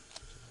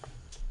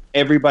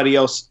everybody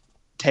else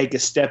take a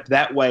step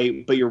that way,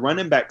 but your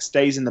running back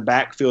stays in the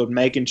backfield,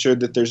 making sure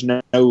that there's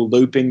no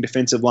looping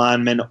defensive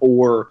lineman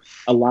or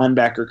a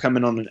linebacker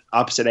coming on an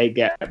opposite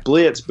A-gap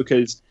blitz,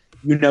 because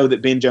you know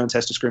that Ben Jones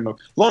has to scream over.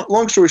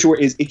 Long story short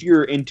is, if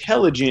you're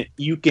intelligent,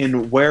 you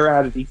can wear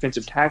out a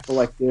defensive tackle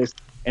like this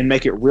and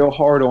make it real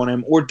hard on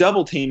him, or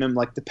double team him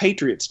like the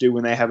Patriots do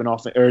when they have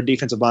a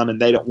defensive lineman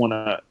they don't want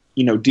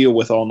to deal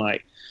with all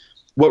night.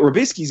 What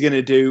Robisky's going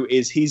to do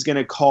is he's going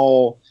to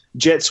call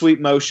jet sweep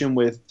motion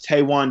with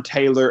Taywan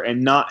Taylor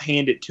and not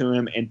hand it to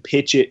him and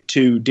pitch it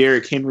to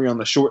Derrick Henry on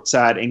the short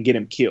side and get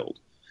him killed.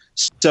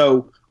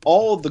 So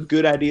all the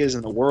good ideas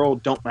in the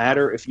world don't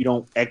matter if you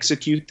don't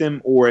execute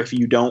them or if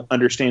you don't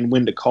understand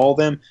when to call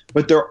them.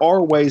 But there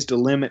are ways to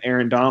limit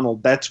Aaron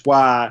Donald. That's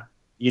why,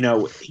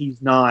 he's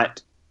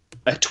not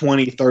a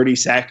 20, 30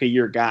 sack a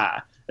year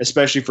guy,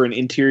 especially for an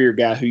interior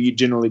guy who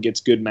generally gets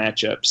good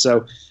matchups.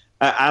 So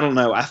I don't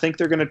know. I think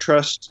they're going to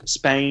trust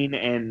Spain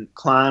and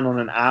Klein on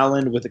an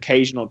island with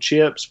occasional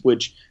chips,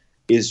 which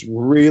is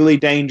really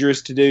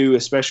dangerous to do,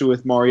 especially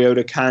with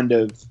Mariota kind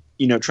of,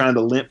 trying to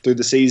limp through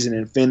the season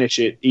and finish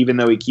it, even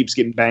though he keeps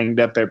getting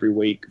banged up every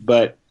week.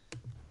 But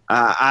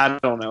I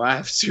don't know. I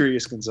have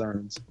serious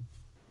concerns.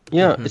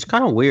 Yeah, it's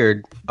kind of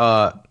weird.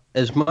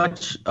 As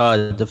much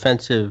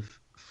defensive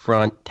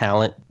front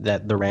talent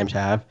that the Rams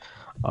have,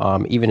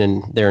 even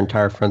in their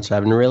entire front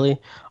seven, really,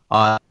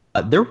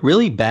 they're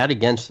really bad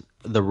against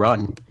the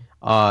run.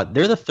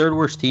 They're the 3rd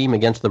worst team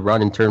against the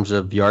run in terms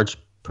of yards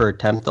per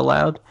attempt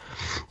allowed.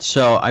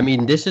 So, I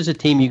mean, this is a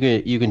team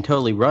you can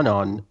totally run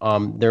on.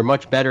 They're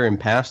much better in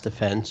pass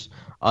defense.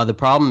 The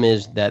problem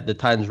is that the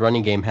Titans'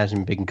 running game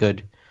hasn't been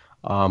good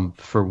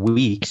for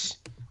weeks.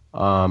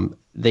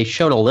 They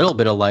showed a little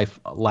bit of life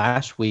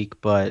last week,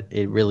 but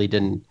it really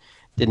didn't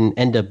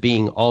end up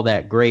being all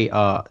that great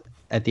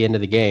at the end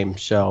of the game.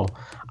 So,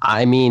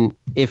 I mean,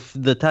 if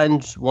the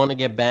Titans want to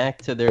get back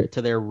to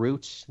their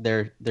roots,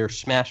 their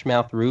smash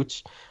mouth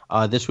roots,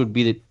 this would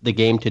be the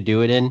game to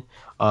do it in,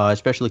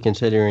 especially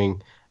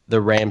considering the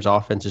Rams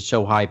offense is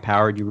so high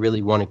powered. You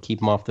really want to keep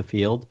them off the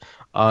field.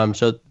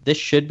 So this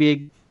should be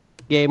a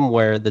game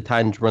where the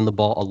Titans run the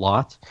ball a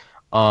lot.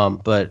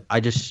 But I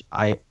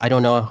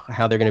don't know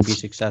how they're going to be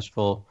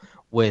successful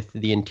with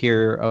the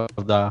interior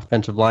of the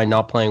offensive line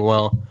not playing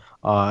well,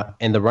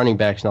 and the running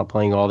backs not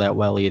playing all that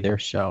well either.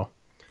 So,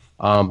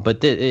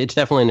 but it's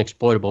definitely an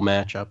exploitable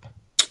matchup.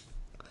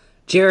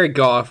 Jared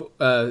Goff,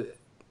 the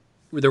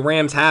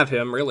Rams have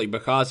him really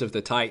because of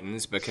the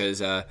Titans,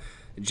 because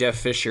Jeff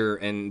Fisher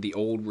and the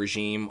old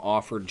regime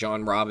offered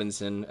John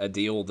Robinson a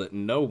deal that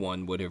no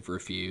one would have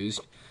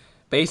refused.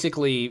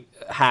 Basically,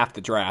 half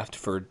the draft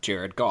for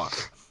Jared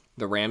Goff.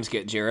 The Rams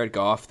get Jared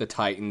Goff. The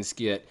Titans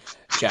get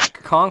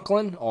Jack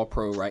Conklin,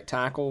 all-pro right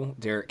tackle,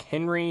 Derrick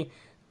Henry,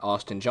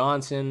 Austin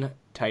Johnson,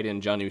 tight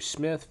end Jonnu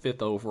Smith,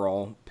 5th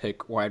overall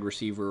pick wide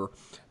receiver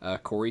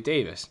Corey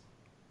Davis.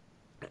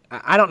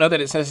 I don't know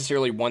that it's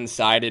necessarily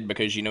one-sided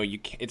because,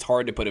 it's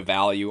hard to put a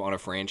value on a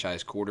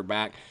franchise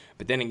quarterback.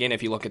 But then again,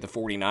 if you look at the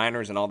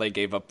 49ers and all they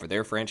gave up for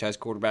their franchise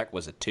quarterback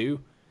was a 2.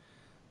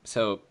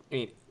 So,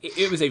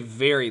 it was a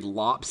very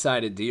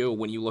lopsided deal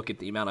when you look at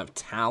the amount of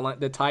talent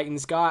the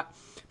Titans got.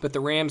 But the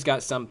Rams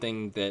got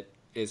something that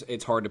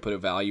it's hard to put a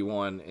value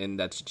on, and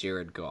that's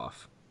Jared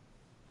Goff.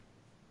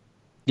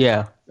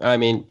 Yeah, I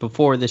mean,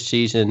 before this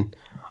season,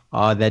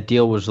 that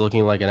deal was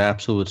looking like an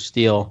absolute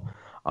steal.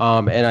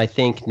 And I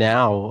think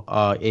now,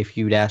 if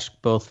you'd ask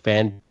both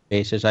fan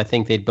bases, I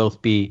think they'd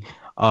both be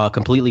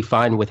completely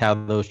fine with how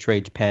those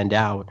trades panned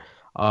out,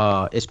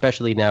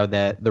 especially now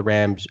that the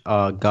Rams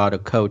got a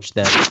coach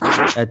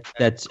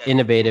that's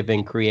innovative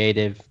and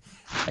creative,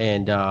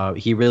 and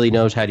he really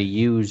knows how to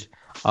use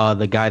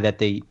the guy that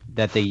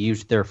they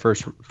used their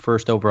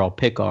first overall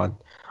pick on.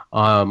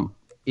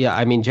 Yeah,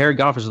 I mean, Jared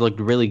Goff has looked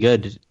really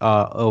good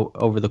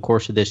over the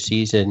course of this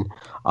season.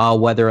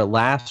 Whether it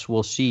lasts,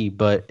 we'll see.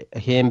 But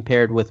him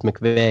paired with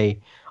McVay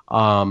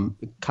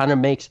kind of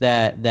makes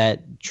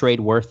that trade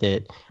worth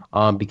it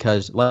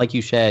because, like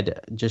you said,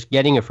 just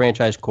getting a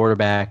franchise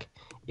quarterback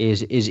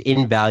is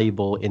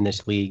invaluable in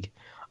this league.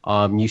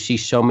 You see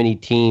so many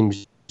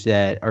teams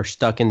that are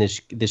stuck in this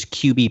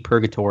QB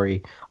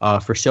purgatory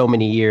for so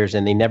many years,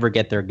 and they never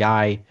get their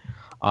guy.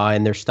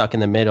 And they're stuck in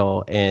the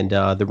middle, and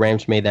the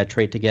Rams made that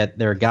trade to get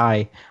their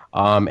guy,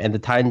 and the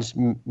Titans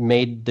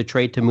made the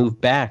trade to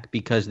move back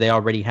because they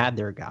already had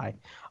their guy,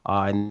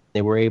 and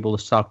they were able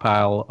to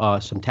stockpile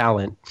some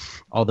talent,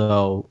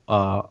 although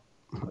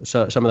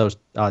some of those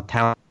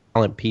talent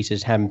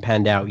pieces haven't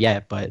panned out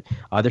yet, but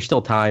there's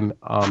still time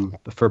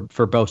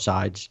for both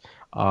sides,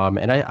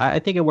 and I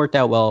think it worked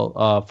out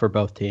well for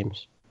both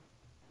teams.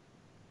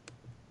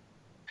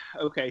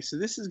 Okay, so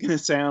this is going to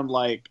sound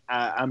like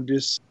I'm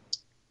just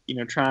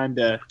trying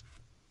to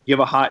give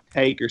a hot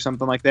take or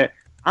something like that.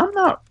 I'm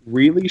not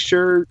really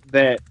sure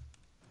that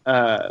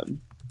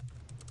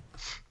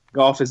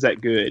Goff is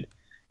that good.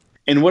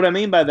 And what I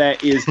mean by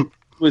that is it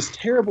was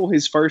terrible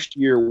his first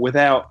year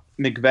without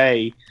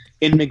McVay.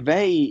 And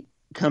McVay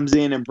comes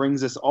in and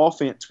brings this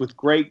offense with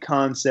great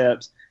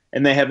concepts,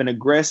 and they have an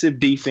aggressive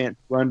defense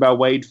run by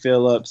Wade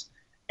Phillips.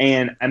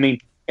 And, I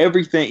mean,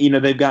 everything,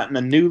 they've gotten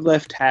a new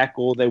left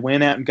tackle. They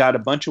went out and got a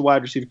bunch of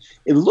wide receivers.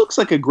 It looks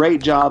like a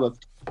great job of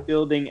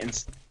building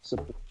and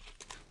support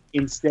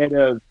instead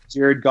of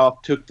Jared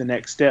Goff took the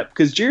next step.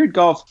 Because Jared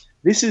Goff,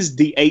 this is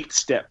the 8th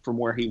step from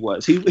where he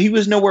was. He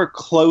was nowhere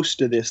close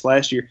to this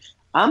last year.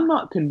 I'm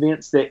not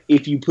convinced that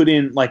if you put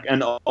in like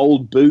an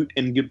old boot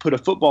and you put a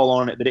football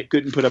on it, that it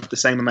couldn't put up the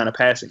same amount of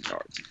passing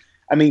yards.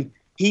 I mean,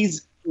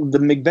 the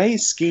McVay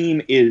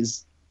scheme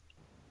is,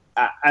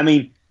 I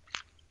mean,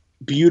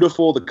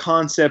 beautiful. The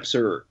concepts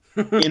are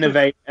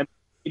innovative.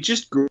 It's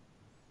just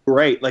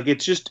great. Like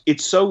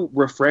it's so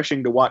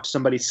refreshing to watch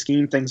somebody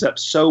scheme things up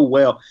so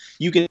well.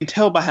 You can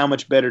tell by how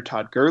much better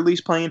Todd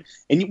Gurley's playing,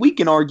 and we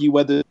can argue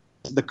whether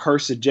it's the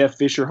curse of Jeff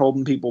Fisher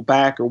holding people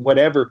back or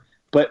whatever.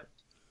 But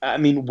I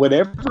mean,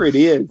 whatever it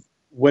is,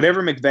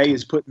 whatever McVay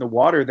is putting the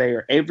water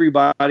there,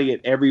 everybody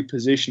at every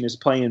position is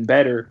playing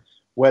better.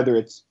 Whether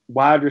it's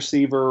wide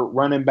receiver,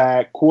 running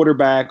back,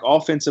 quarterback,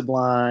 offensive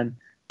line,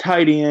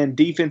 tight end,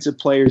 defensive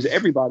players,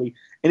 everybody,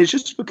 and it's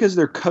just because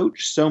they're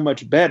coached so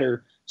much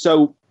better.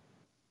 So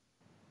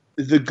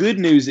the good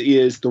news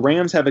is the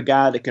Rams have a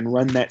guy that can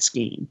run that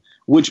scheme,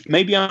 which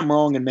maybe I'm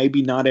wrong and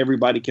maybe not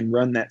everybody can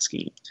run that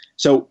scheme.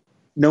 So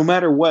no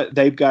matter what,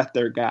 they've got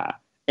their guy.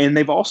 And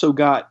they've also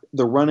got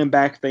the running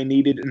back they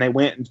needed, and they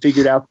went and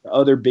figured out the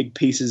other big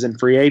pieces in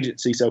free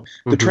agency. So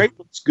the trade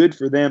looks good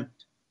for them.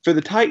 For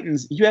the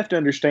Titans, you have to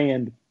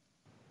understand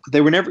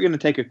they were never going to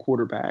take a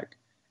quarterback.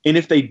 And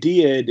if they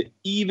did,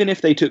 even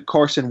if they took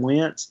Carson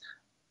Wentz,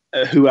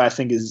 who I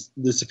think is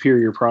the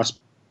superior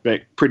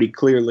prospect pretty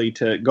clearly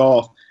to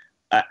Goff,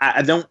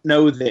 I don't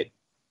know that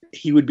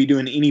he would be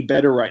doing any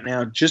better right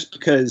now just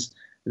because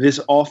this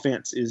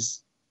offense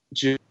is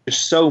just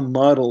so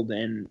muddled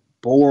and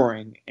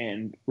boring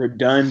and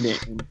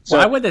redundant. So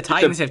why would the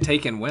Titans have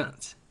taken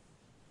Wentz?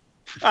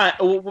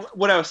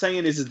 What I was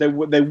saying is they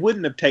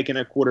wouldn't have taken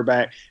a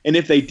quarterback, and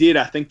if they did,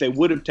 I think they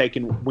would have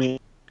taken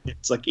Wentz.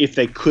 Like if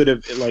they could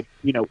have,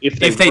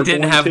 if they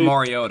didn't have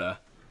Mariota,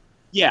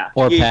 yeah,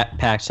 or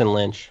Paxton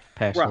Lynch.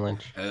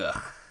 Lynch.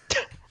 Ugh.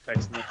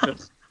 Paxton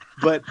Lynch.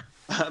 But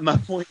my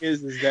point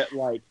is that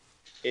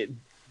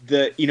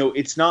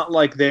it's not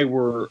like they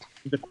were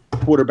the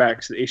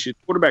quarterback's the issue.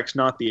 The quarterback's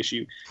not the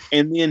issue.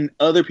 And then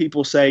other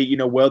people say,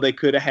 well, they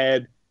could have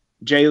had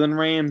Jalen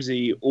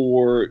Ramsey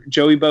or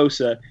Joey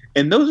Bosa,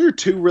 and those are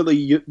two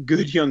really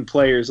good young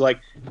players. Like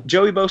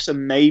Joey Bosa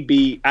may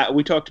be.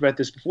 We talked about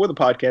this before the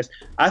podcast.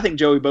 I think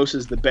Joey Bosa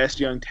is the best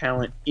young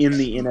talent in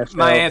the NFL.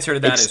 My answer to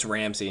that is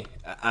Ramsey.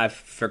 I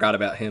forgot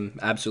about him.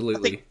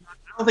 Absolutely.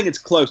 I don't think it's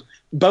close.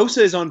 Bosa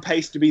is on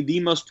pace to be the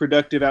most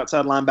productive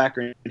outside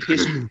linebacker in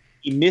history.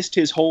 He missed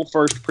his whole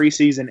first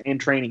preseason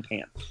and training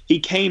camp. He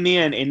came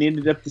in and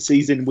ended up the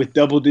season with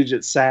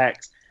double-digit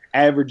sacks,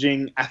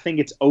 averaging, I think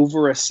it's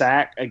over a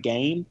sack a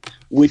game,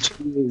 which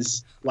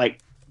is like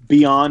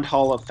beyond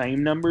Hall of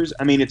Fame numbers.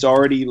 I mean, it's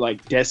already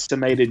like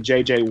decimated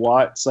J.J.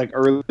 Watt's like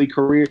early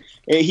career.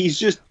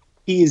 He's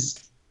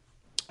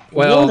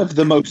one of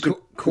the most.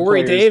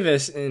 Corey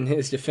Davis, in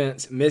his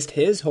defense, missed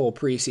his whole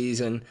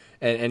preseason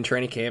and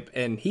training camp,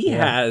 and he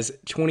has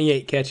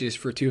 28 catches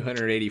for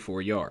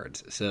 284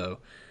 yards. So,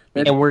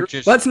 and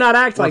let's not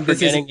act like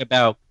this is forgetting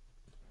about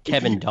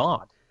Kevin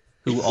Dodd,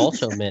 who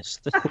also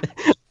missed.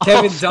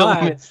 Kevin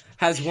Dodd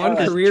has one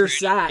career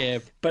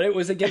sack, but it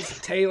was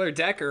against Taylor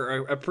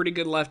Decker, a pretty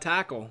good left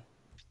tackle.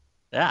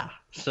 Yeah,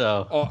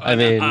 so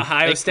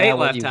Ohio State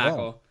left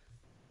tackle.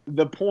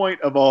 The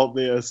point of all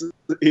this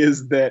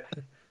is that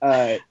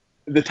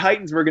the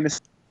Titans were going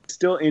to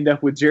still end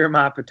up with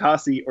Jeremiah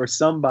Patasi or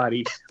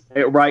somebody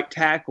at right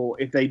tackle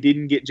if they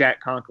didn't get Jack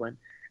Conklin.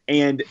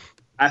 And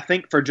I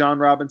think for John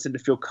Robinson to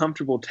feel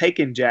comfortable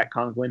taking Jack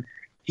Conklin,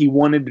 he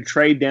wanted to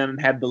trade down and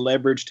have the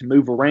leverage to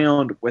move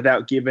around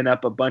without giving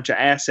up a bunch of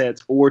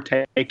assets or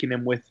taking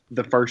him with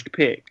the first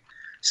pick.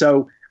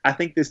 So I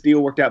think this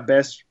deal worked out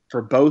best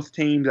for both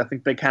teams. I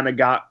think they kind of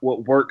got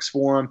what works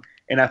for them.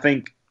 And I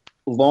think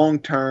long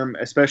term,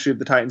 especially if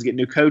the Titans get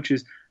new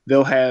coaches,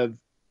 they'll have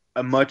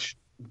a much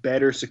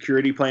better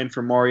security plan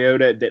for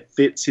Mariota that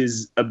fits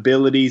his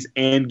abilities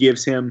and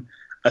gives him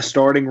a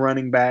starting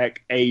running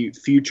back, a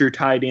future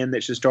tight end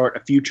that should start,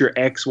 a future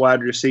X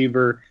wide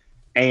receiver,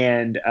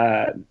 and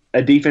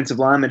a defensive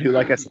lineman who,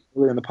 like I said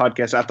earlier in the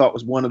podcast, I thought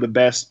was one of the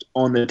best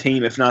on the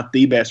team, if not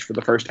the best, for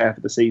the first half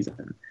of the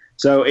season.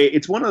 So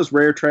it's one of those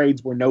rare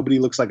trades where nobody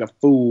looks like a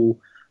fool,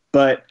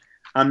 but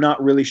I'm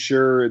not really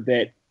sure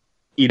that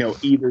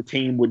either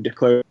team would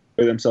declare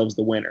themselves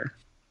the winner.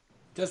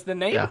 Does the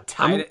name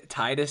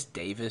Titus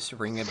Davis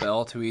ring a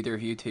bell to either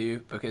of you two?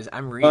 Because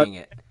I'm reading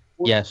it.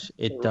 Yes,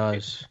 it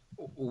does.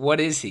 What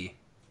is he?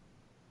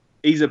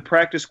 He's a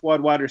practice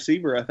squad wide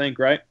receiver, I think,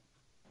 right?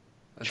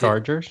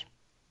 Chargers?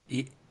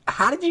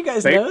 How did you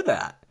guys know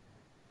that?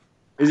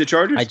 Is it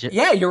Chargers?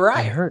 Yeah, you're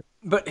right. I heard.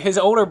 But his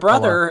older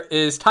brother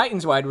is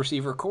Titans wide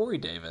receiver Corey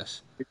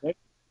Davis.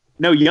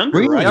 No, younger,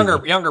 really?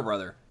 right? Younger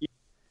brother.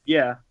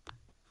 Yeah.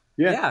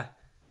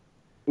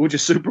 Which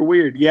is super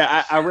weird.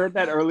 Yeah, I read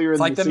that earlier in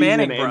the season. It's like the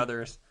Manning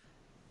brothers.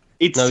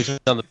 He's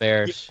on the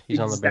Bears. He's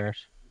on the Bears.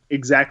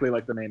 Exactly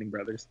like the Manning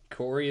brothers.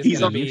 Corey is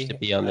going to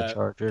be on the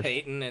Chargers.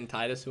 Peyton and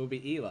Titus will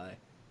be Eli.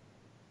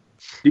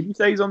 Did you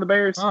say he's on the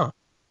Bears? Oh.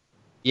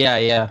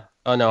 Yeah.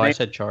 Oh no, I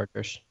said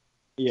Chargers.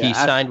 Yeah, he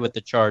signed with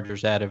the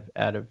Chargers out of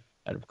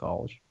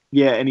college.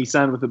 Yeah, and he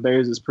signed with the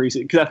Bears as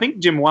preseason because I think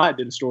Jim White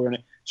did a story on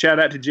it. Shout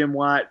out to Jim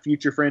White,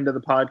 future friend of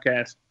the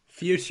podcast.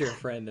 Future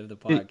friend of the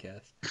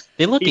podcast.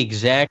 They look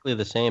exactly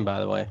the same, by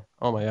the way.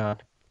 Oh my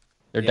god,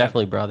 they're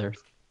definitely brothers.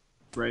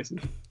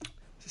 Racing.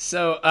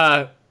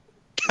 So,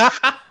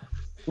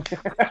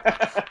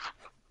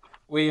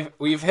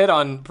 we've hit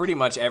on pretty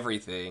much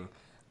everything.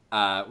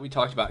 We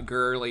talked about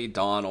Gurley,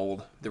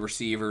 Donald, the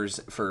receivers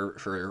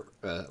for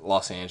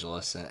Los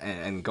Angeles,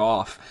 and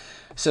Goff.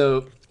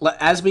 So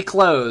as we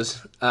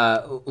close,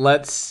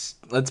 let's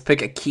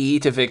pick a key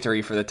to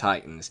victory for the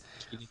Titans.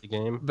 Key to the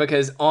game.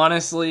 Because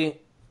honestly,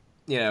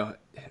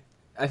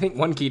 I think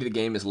one key to the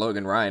game is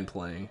Logan Ryan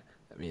playing.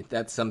 I mean,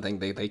 that's something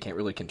they can't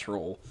really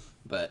control.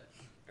 But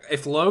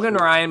if Logan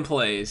Ryan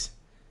plays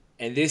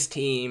and this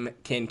team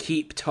can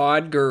keep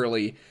Todd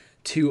Gurley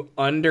to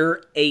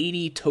under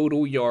 80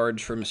 total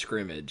yards from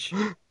scrimmage,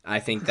 I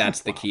think that's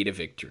the key to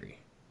victory.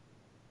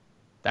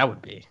 That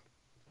would be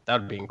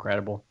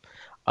incredible.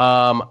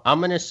 I'm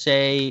going to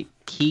say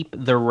keep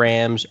the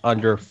Rams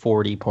under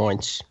 40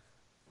 points,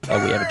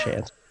 and we have a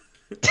chance.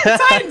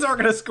 The Titans aren't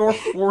going to score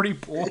 40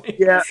 points.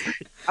 Yeah,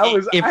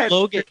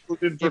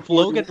 if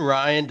Logan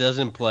Ryan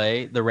doesn't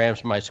play, the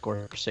Rams might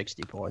score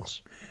 60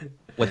 points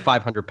with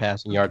 500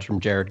 passing yards from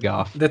Jared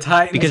Goff. The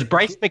Titans, because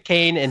Bryce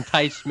McCain and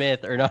Ty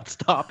Smith are not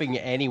stopping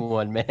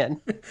anyone, man.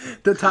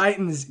 The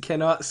Titans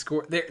cannot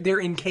score. They're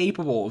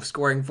incapable of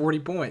scoring 40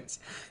 points.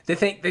 Are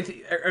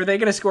they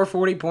going to score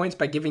 40 points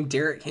by giving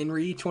Derrick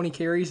Henry 20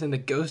 carries and the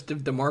ghost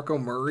of DeMarco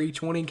Murray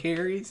 20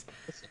 carries?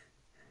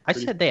 I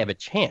said they have a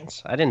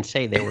chance. I didn't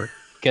say they were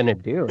going to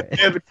do it. They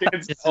have a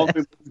chance to only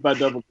lose by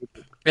double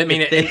digits. I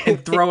mean,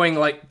 and throwing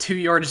like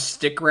 2-yard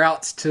stick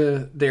routes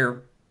to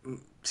their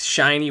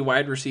shiny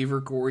wide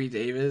receiver Corey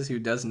Davis, who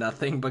does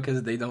nothing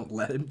because they don't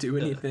let him do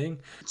anything.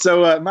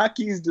 So my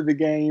keys to the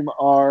game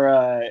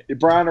are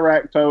Brian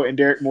Orakpo and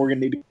Derek Morgan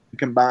need to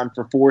combine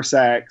for 4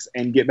 sacks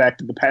and get back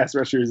to the pass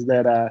rushers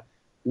that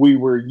we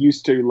were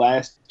used to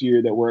last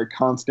year that were a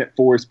constant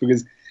force,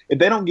 because if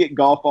they don't get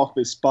Goff off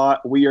his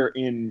spot, we are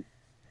in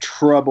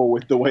trouble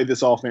with the way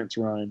this offense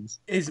runs.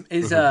 Is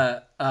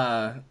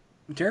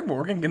Jared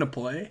Morgan gonna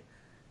play?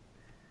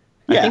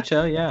 I think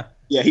so. Yeah.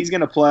 Yeah, he's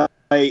gonna play,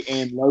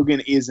 and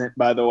Logan isn't.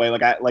 By the way,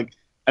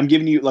 I'm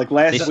giving you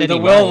last week. The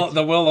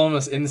Will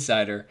almost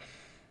insider.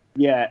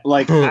 Yeah,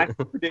 I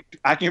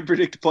can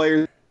predict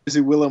players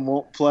who will and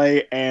won't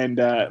play, and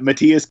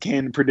Matthias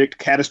can predict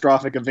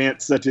catastrophic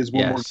events such as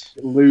when we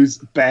lose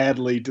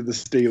badly to the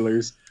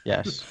Steelers.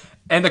 Yes.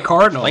 And the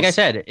Cardinals. Like I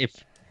said,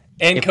 if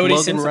Cody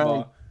Logan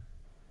Sensabaugh.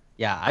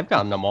 Yeah, I've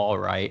gotten them all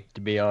right,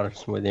 to be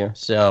honest with you.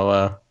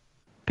 So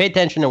pay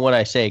attention to what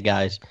I say,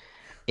 guys.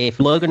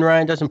 If Logan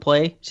Ryan doesn't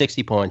play,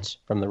 60 points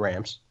from the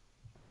Rams.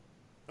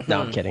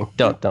 No, I'm kidding.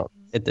 Don't.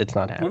 It's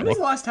not happening. When was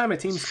the last time a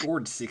team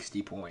scored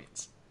 60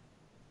 points?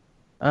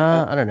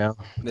 I don't know.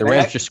 The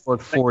Rams just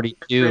scored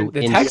 42.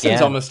 The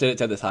Texans almost did it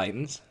to the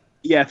Titans.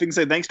 Yeah, I think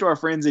so. Thanks to our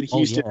friends in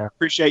Houston. I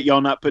appreciate y'all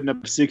not putting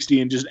up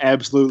 60 and just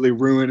absolutely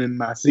ruining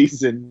my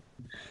season.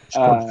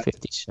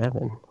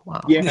 57.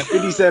 Wow. Yeah,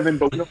 57,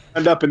 but we don't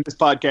end up in this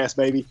podcast,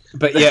 baby.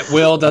 But yet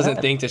Will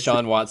doesn't think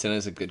Deshaun Watson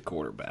is a good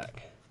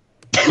quarterback.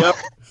 Yep.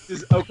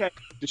 Okay.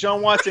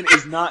 Deshaun Watson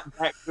is not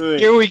that good.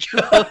 Here we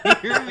go.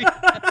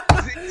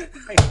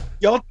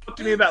 Y'all talk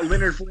to me about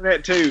Leonard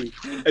Fournette too.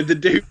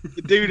 The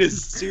dude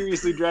is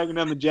seriously dragging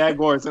down the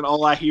Jaguars, and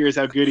all I hear is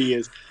how good he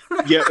is.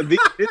 Yeah,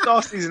 this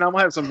offseason I'm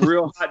gonna have some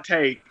real hot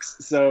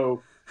takes.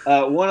 So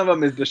one of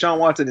them is Deshaun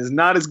Watson is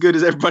not as good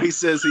as everybody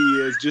says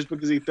he is, just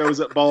because he throws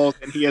up balls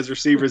and he has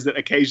receivers that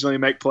occasionally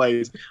make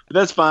plays. But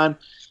that's fine.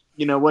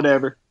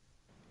 Whatever.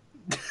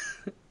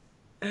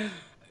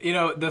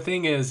 The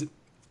thing is,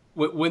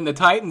 when the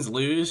Titans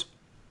lose,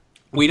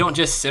 we don't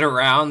just sit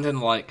around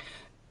and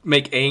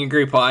make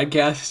angry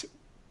podcasts.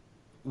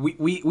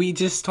 We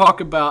just talk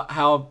about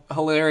how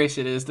hilarious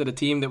it is that a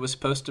team that was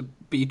supposed to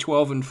be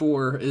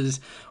 12-4 is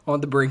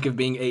on the brink of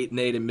being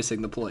 8-8 and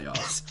missing the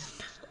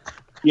playoffs.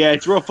 Yeah,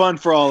 it's real fun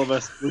for all of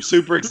us. We're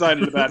super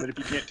excited about it. If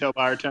you can't tell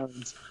by our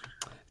tones,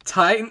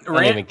 I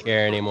don't even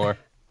care anymore.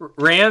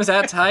 Rams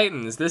at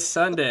Titans this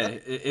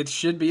Sunday. It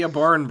should be a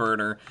barn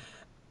burner.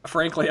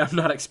 Frankly, I'm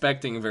not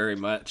expecting very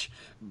much,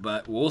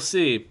 but we'll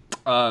see.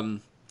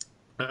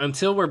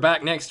 Until we're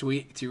back next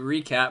week to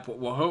recap what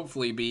will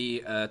hopefully be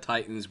a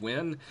Titans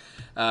win.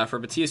 For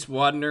Matthias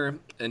Wadner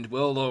and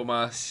Will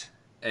Lomas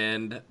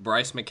and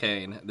Bryce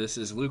McCain, this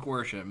is Luke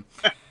Worsham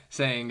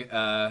saying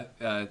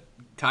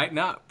tighten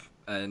up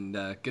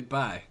and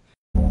goodbye.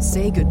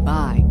 Say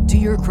goodbye to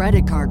your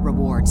credit card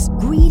rewards.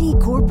 Greedy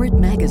corporate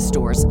mega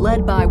stores,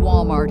 led by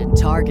Walmart and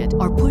Target,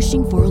 are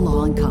pushing for a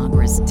law in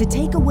Congress to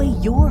take away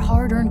your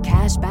hard-earned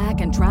cash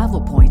back and travel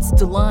points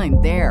to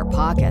line their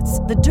pockets.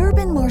 The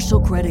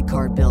Durbin-Marshall credit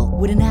card bill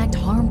would enact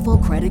harmful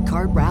credit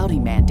card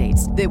routing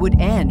mandates that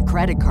would end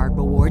credit card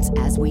rewards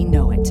as we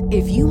know it.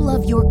 If you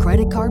love your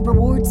credit card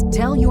rewards,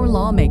 tell your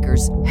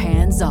lawmakers,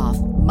 hands off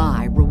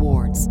my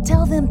rewards.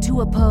 Tell them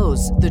to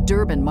oppose the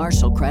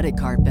Durbin-Marshall credit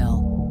card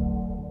bill.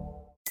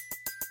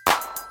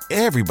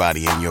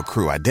 Everybody in your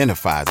crew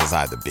identifies as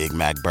either Big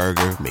Mac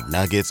Burger,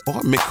 McNuggets, or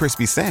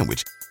McCrispy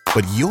Sandwich.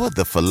 But you're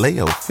the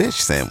Filet-O-Fish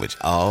Sandwich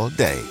all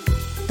day.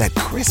 That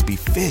crispy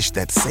fish,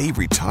 that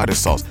savory tartar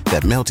sauce,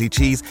 that melty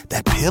cheese,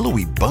 that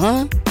pillowy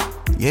bun.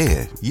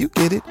 Yeah, you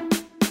get it.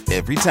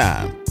 Every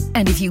time.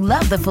 And if you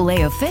love the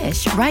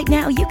Filet-O-Fish, right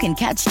now you can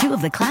catch two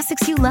of the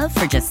classics you love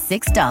for just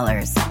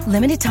 $6.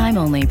 Limited time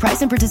only.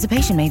 Price and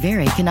participation may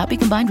vary. Cannot be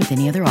combined with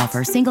any other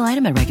offer. Single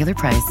item at regular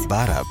price.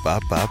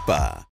 Ba-da-ba-ba-ba.